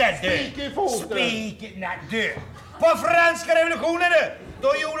foten, du! Spik i foten! Spik, nej du! På franska revolutionen du!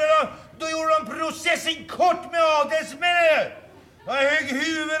 Då gjorde de processen kort med adelsmännen. Jag högg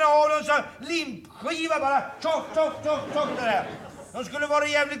huvuden av dem så limpskiva bara. Tjock det där. De skulle vara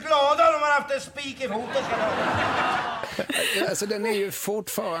jävligt glada om de hade haft en spik i foten. Alltså den är ju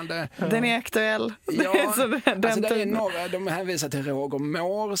fortfarande... Den är aktuell. Ja, alltså det är några, de hänvisar till Roger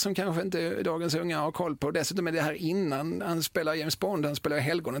Moore som kanske inte dagens unga har koll på. Dessutom är det här innan han spelar James Bond, han spelar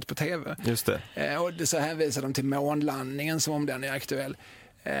Helgonet på tv. Just det. Och så hänvisar de till månlandningen som om den är aktuell.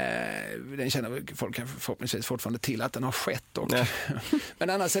 Den känner folk förhoppningsvis fortfarande till att den har skett och men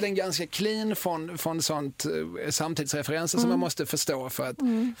annars är den ganska clean från sånt samtidsreferenser som man måste förstå för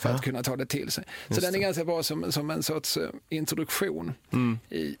att kunna ta det till sig. Så den är ganska bra som en sorts introduktion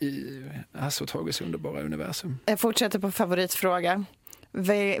i Hasse Tages underbara universum. Jag fortsätter på favoritfråga.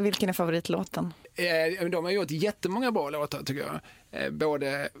 Vilken är favoritlåten? De har gjort jättemånga bra låtar tycker jag.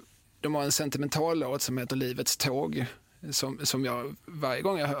 De har en sentimental låt som heter Livets tåg som jag varje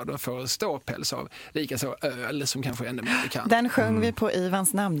gång jag hör den får ståpäls av. Likaså Öl som kanske är ännu mer bekant. Den sjöng vi på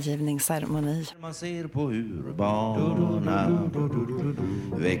Ivans namngivningsceremoni. Man ser på hur barna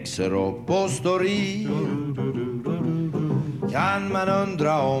växer upp och står i. Kan man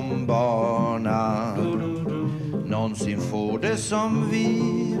undra om barna någonsin får det som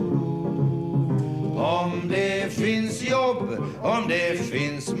vi. Om det finns jobb, om det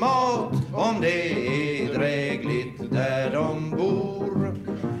finns mat, om det är drägligt där de bor.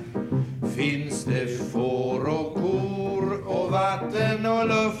 Finns det får och kor och vatten och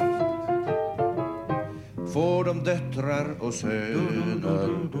luft. Får de döttrar och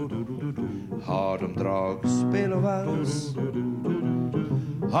söner. Har de dragspel och vals.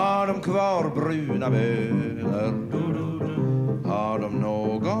 Har de kvar bruna bönor. Har de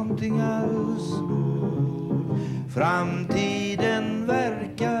någonting alls? Framtiden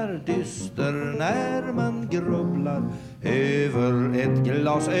verkar dyster när man grubblar över ett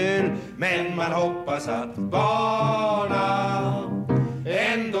glas öl. Men man hoppas att barna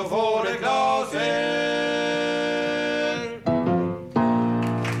ändå får ett glas öl.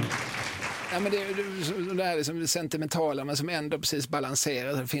 Ja, men det här är som det sentimentala men som ändå precis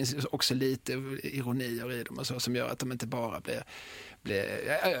balanserar. Det finns också lite ironier i dem och så som gör att de inte bara blir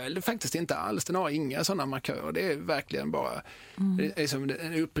öl faktiskt inte alls. Den har inga sådana markörer. Det är verkligen bara det är som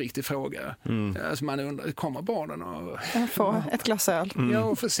en uppriktig fråga. Alltså man undrar, kommer barnen och få ett glas öl? Ja,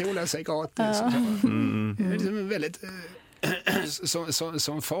 och få sola sig gratis. Det är liksom väldigt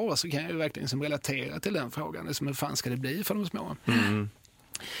som far så kan jag verkligen som relatera till den frågan. Som hur fan ska det bli för de små?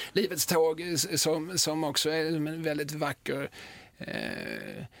 Livets tåg som också är en väldigt vacker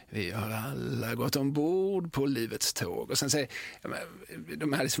vi har alla gått ombord på livets tåg. Och sen säger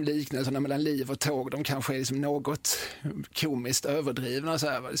de här liksom liknelserna mellan liv och tåg, de kanske är liksom något komiskt överdrivna så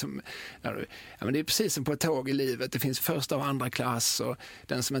här, liksom, men det är precis som på ett tåg i livet. Det finns första och andra klass och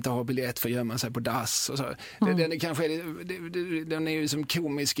den som inte har biljett får gömma sig på dass och så. Den är kanske den är ju som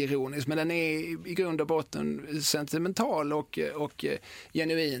komisk ironisk, men den är i grund och botten sentimental och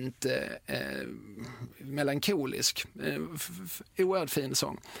genuint melankolisk. Oerhört fin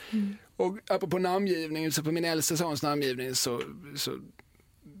sång. Och apropå namngivning, så på min äldste sons namngivning så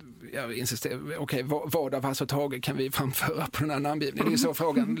jag insisterar, okej, vad av Hasse Tage kan vi framföra på den här namngivningen? Det är så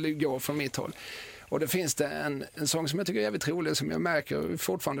frågan går från mitt håll. Och det finns det en sång som jag tycker är jävligt rolig som jag märker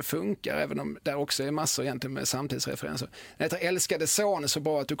fortfarande funkar, även om där också är massor egentligen med samtidsreferenser. Den heter Älskade son, så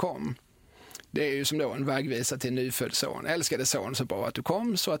bra att du kom. Det är ju som då en vägvisa till nyfödd son. Älskade son, så bra att du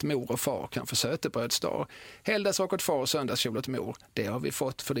kom, så att mor och far kan få sötebrödsdag. Helgdagsrock åt far och söndagskjol åt mor. Det har vi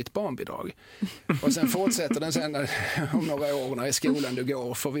fått för ditt barnbidrag. Och sen fortsätter den sen om några år när i skolan du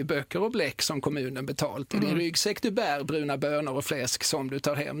går får vi böcker och bläck som kommunen betalt. I din ryggsäck du bär bruna bönor och fläsk som du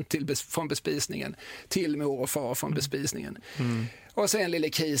tar hem från bespisningen. Till mor och far från bespisningen. Och sen lille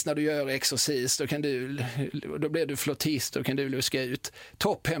kis, när du gör exorcist då blir du flottist och kan du luska ut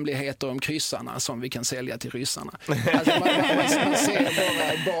topphemligheter om kryssarna som vi kan sälja till ryssarna. Alltså man ser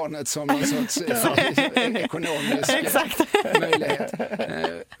bara barnet som en sorts ekonomisk möjlighet.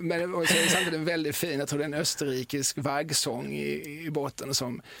 Men och så är det samtidigt väldigt fin, jag tror det är en österrikisk vaggsång i botten så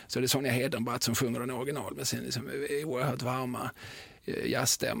är det Sonja Hedenbratt som sjunger den original med sin liksom, oerhört varma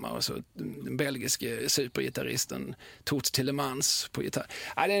jazzstämma och så den belgiske supergitarristen Toots Tillemans på gitarr.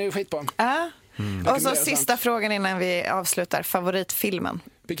 Ja, det är ju skitbra. Och så sista frågan innan vi avslutar. Favoritfilmen?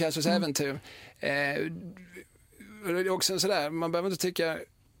 Picassos äventyr. Det är också sådär, man behöver inte tycka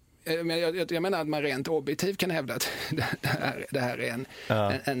jag menar att man rent objektivt kan hävda att det här är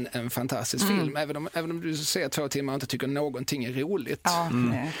en fantastisk film. Även om du ser 2 timmar och inte tycker någonting är roligt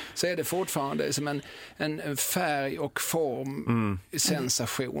så är det fortfarande som en färg och form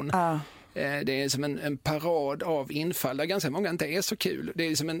sensation. Det är som en parad av infall där ganska många inte är så kul. Det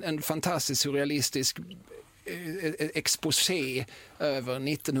är som en fantastisk surrealistisk exposé över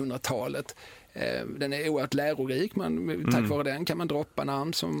 1900-talet. Den är oerhört lärorik, tack vare den kan man droppa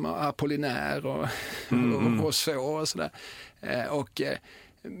namn som Apollinaire och Rousseau och sådär. Och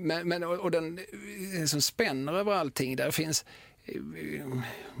den som spänner över allting. Där finns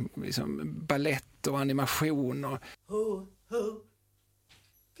liksom ballett och animation och...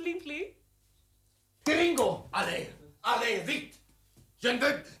 Pling, pling. Gringo! Alle vitt! Gente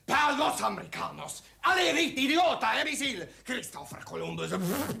per los americanos! Alle vitt, idiota, imbecil! Christopher Columbus!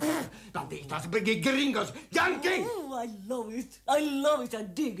 Banditas, gringos, yankee! Oh, I love it, I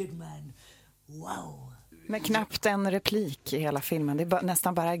dig it, man. Wow! Med knappt en replik i hela filmen. Det är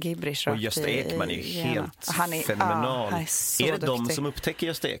nästan bara gibberish. Och Gösta Ekman är ju helt fenomenal. Är det de som upptäcker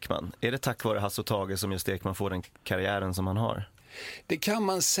Gösta Ekman? Är det tack vare Hasse Tage som Gösta Ekman får den karriären som han har? Det kan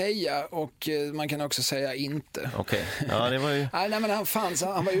man säga, och man kan också säga inte. Okej. Ja, det var ju... Nej, men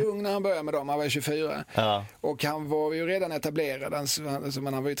han var ju ung när han började med dem, han var 24. Ja. Och han var ju redan etablerad,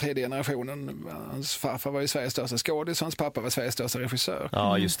 men han var ju 3:e generationen. Hans farfar var ju Sveriges största skådis, hans pappa var Sveriges största regissör.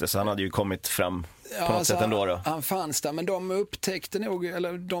 Ja, just det, så han hade ju kommit fram på något sätt ändå då. Han fanns där, men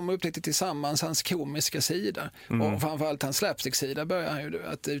de upptäckte tillsammans hans komiska sida. Och framförallt hans slapstick-sida började han ju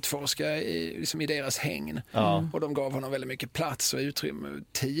att utforska i deras hägn. Ja. Och de gav honom väldigt mycket plats och utrymme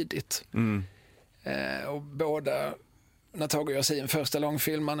tidigt. Och båda, när Tage gör sin första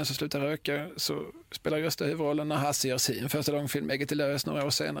långfilm, Mannen som slutar röka, så spelar Gösta huvudrollen. När Hasse gör sin första långfilm, Ägget i lös, några år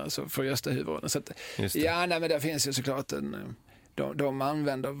senare, så får Gösta huvudrollen. Så att, men där finns ju såklart de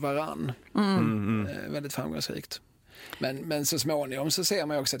använder varann väldigt framgångsrikt. Men så småningom så ser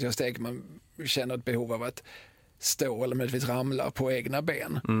man också att Gösta Ekman känner ett behov av att stå eller möjligtvis ramla på egna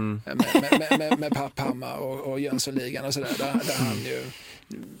ben med Papphammar och Jönssonligan och sådär,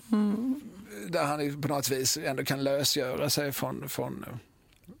 där han ju på något vis ändå kan lösgöra sig från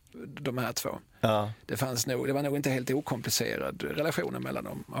de här två. Ja. Det var nog inte helt okomplicerad relationen mellan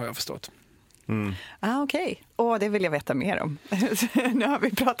dem, har jag förstått. Okej. Det vill jag veta mer om. Nu har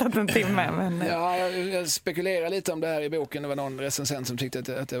vi pratat en timme. Men... Ja, jag spekulerar lite om det här i boken. Det var någon recensent som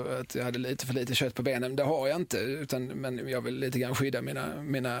tyckte att jag hade lite för lite kött på benen. Det har jag inte, men jag vill lite grann skydda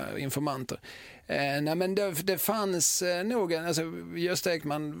mina informanter. Nej, men det fanns nog, Gösta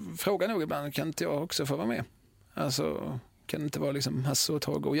Ekman frågade nog ibland, kan inte jag också få vara med? Alltså... kan det inte vara liksom Hasse och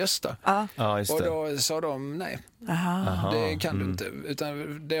Tage och Gösta. Just det. Och då sa de nej. Aha. Det kan du inte.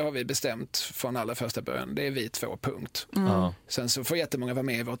 Utan det har vi bestämt från allra första början. Det är vi 2, punkt. Sen så får jättemånga vara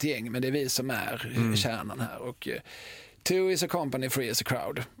med i vårt gäng, men det är vi som är kärnan här. Och 2 is a company, 3 is a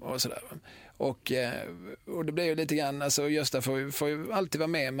crowd. Och sådär. Och det blir ju lite grann, Gösta får ju alltid vara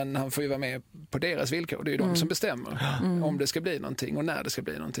med, men han får ju vara med på deras villkor. Det är ju de som bestämmer om det ska bli någonting och när det ska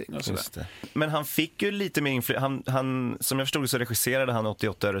bli någonting. Och sådär. Men han fick ju lite mer han som jag förstod så regisserade han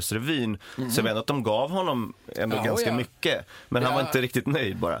 88-öresrevyn, så jag vet att de gav honom ändå ganska mycket, men han var inte riktigt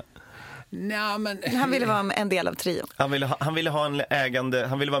nöjd bara. Nej, men han ville vara en del av trion. Han ville ha en ägande,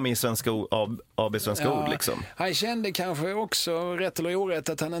 han ville vara med i AB Svenska Ord liksom. Han kände kanske också, rätt eller orätt,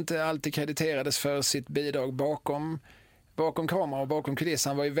 att han inte alltid krediterades för sitt bidrag bakom kamera och bakom kulissen.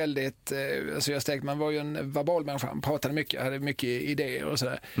 Han var ju väldigt, Gösta Ekman var ju en verbal människa, han pratade mycket, hade mycket idéer och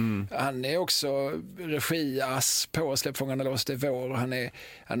sådär. Han är också regiass på Släppfångarna loss det vår, och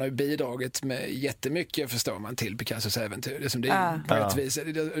han har ju bidragit med jättemycket, förstår man, till Picassos äventyr. Det är på ett vis,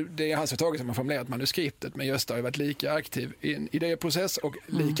 det är Hasse Tage som har formulerat manuskriptet, men Gösta har ju varit lika aktiv i en idéprocess och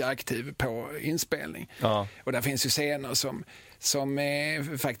lika aktiv på inspelning. Och där finns ju scener som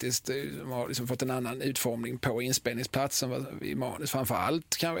är faktiskt har liksom fått en annan utformning på inspelningsplatsen i manus.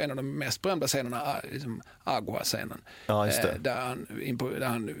 Framförallt kanske en av de mest berömda scenerna liksom Agua-scenen. Ja, just det. Där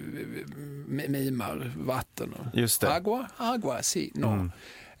han mimar vatten. Och just det. Agua, si, no.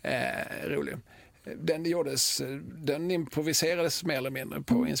 Rolig. Den improviserades mer eller mindre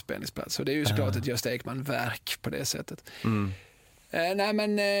på inspelningsplats. Så det är ju såklart ett Gösta Ekman-verk på det sättet. Nej,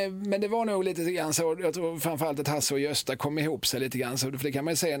 men det var nog lite grann så. Jag tror framförallt att Hasse och Gösta kom ihop sig lite grann. Så för det kan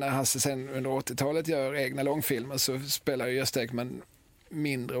man ju se när Hasse sen under 80-talet gör egna långfilmer, så spelar ju Gösta Ekman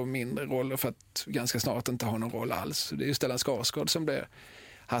mindre och mindre roller för att ganska snart inte ha någon roll alls. Det är ju Stellan Skarsgård som blir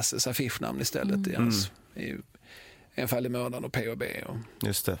Hasses affischnamn istället i En fall i mördaren och P&B och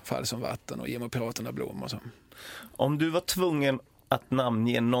just det. Fall som vatten och Jim och piraterna blom och så. Om du var tvungen att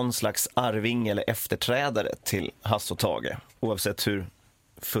namnge någon slags arving eller efterträdare till Hasse och Tage, oavsett hur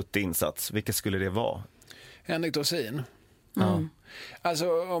futtig insats, vilka skulle det vara? Henrik Dorsin.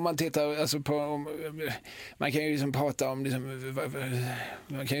 Alltså om man tittar på, man kan ju liksom prata om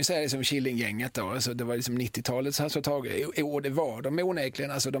man kan ju säga liksom Killinggänget då, det var liksom 90-talets Hasse och Tage, och det var de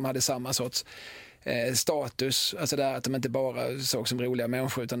onekligen, de hade samma sorts status, alltså där att de inte bara såg som roliga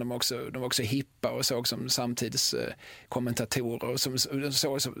människor utan de var också hippa och såg som samtidskommentatorer och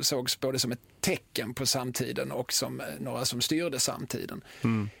sågs både som ett tecken på samtiden och som några som styrde samtiden.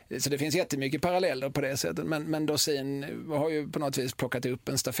 Så det finns jättemycket paralleller på det sättet, men Dorsin har ju på något vis plockat upp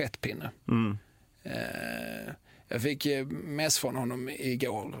en stafettpinne. Jag fick mess från honom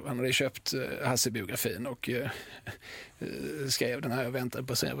igår. Han hade köpt Hasse-biografin och skrev den här, jag väntade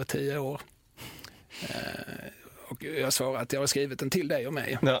på sen jag var 10 år. Och jag svarade att jag har skrivit den till dig och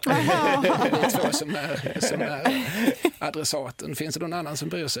mig. Ja. Det är två som är adressaten. Finns det någon annan som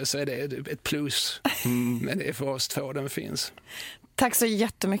bryr sig så är det ett plus. Men det är för oss två den finns. Tack så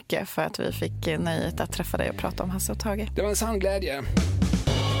jättemycket för att vi fick nöjet att träffa dig och prata om Hasse och Tage. Det var en sann glädje.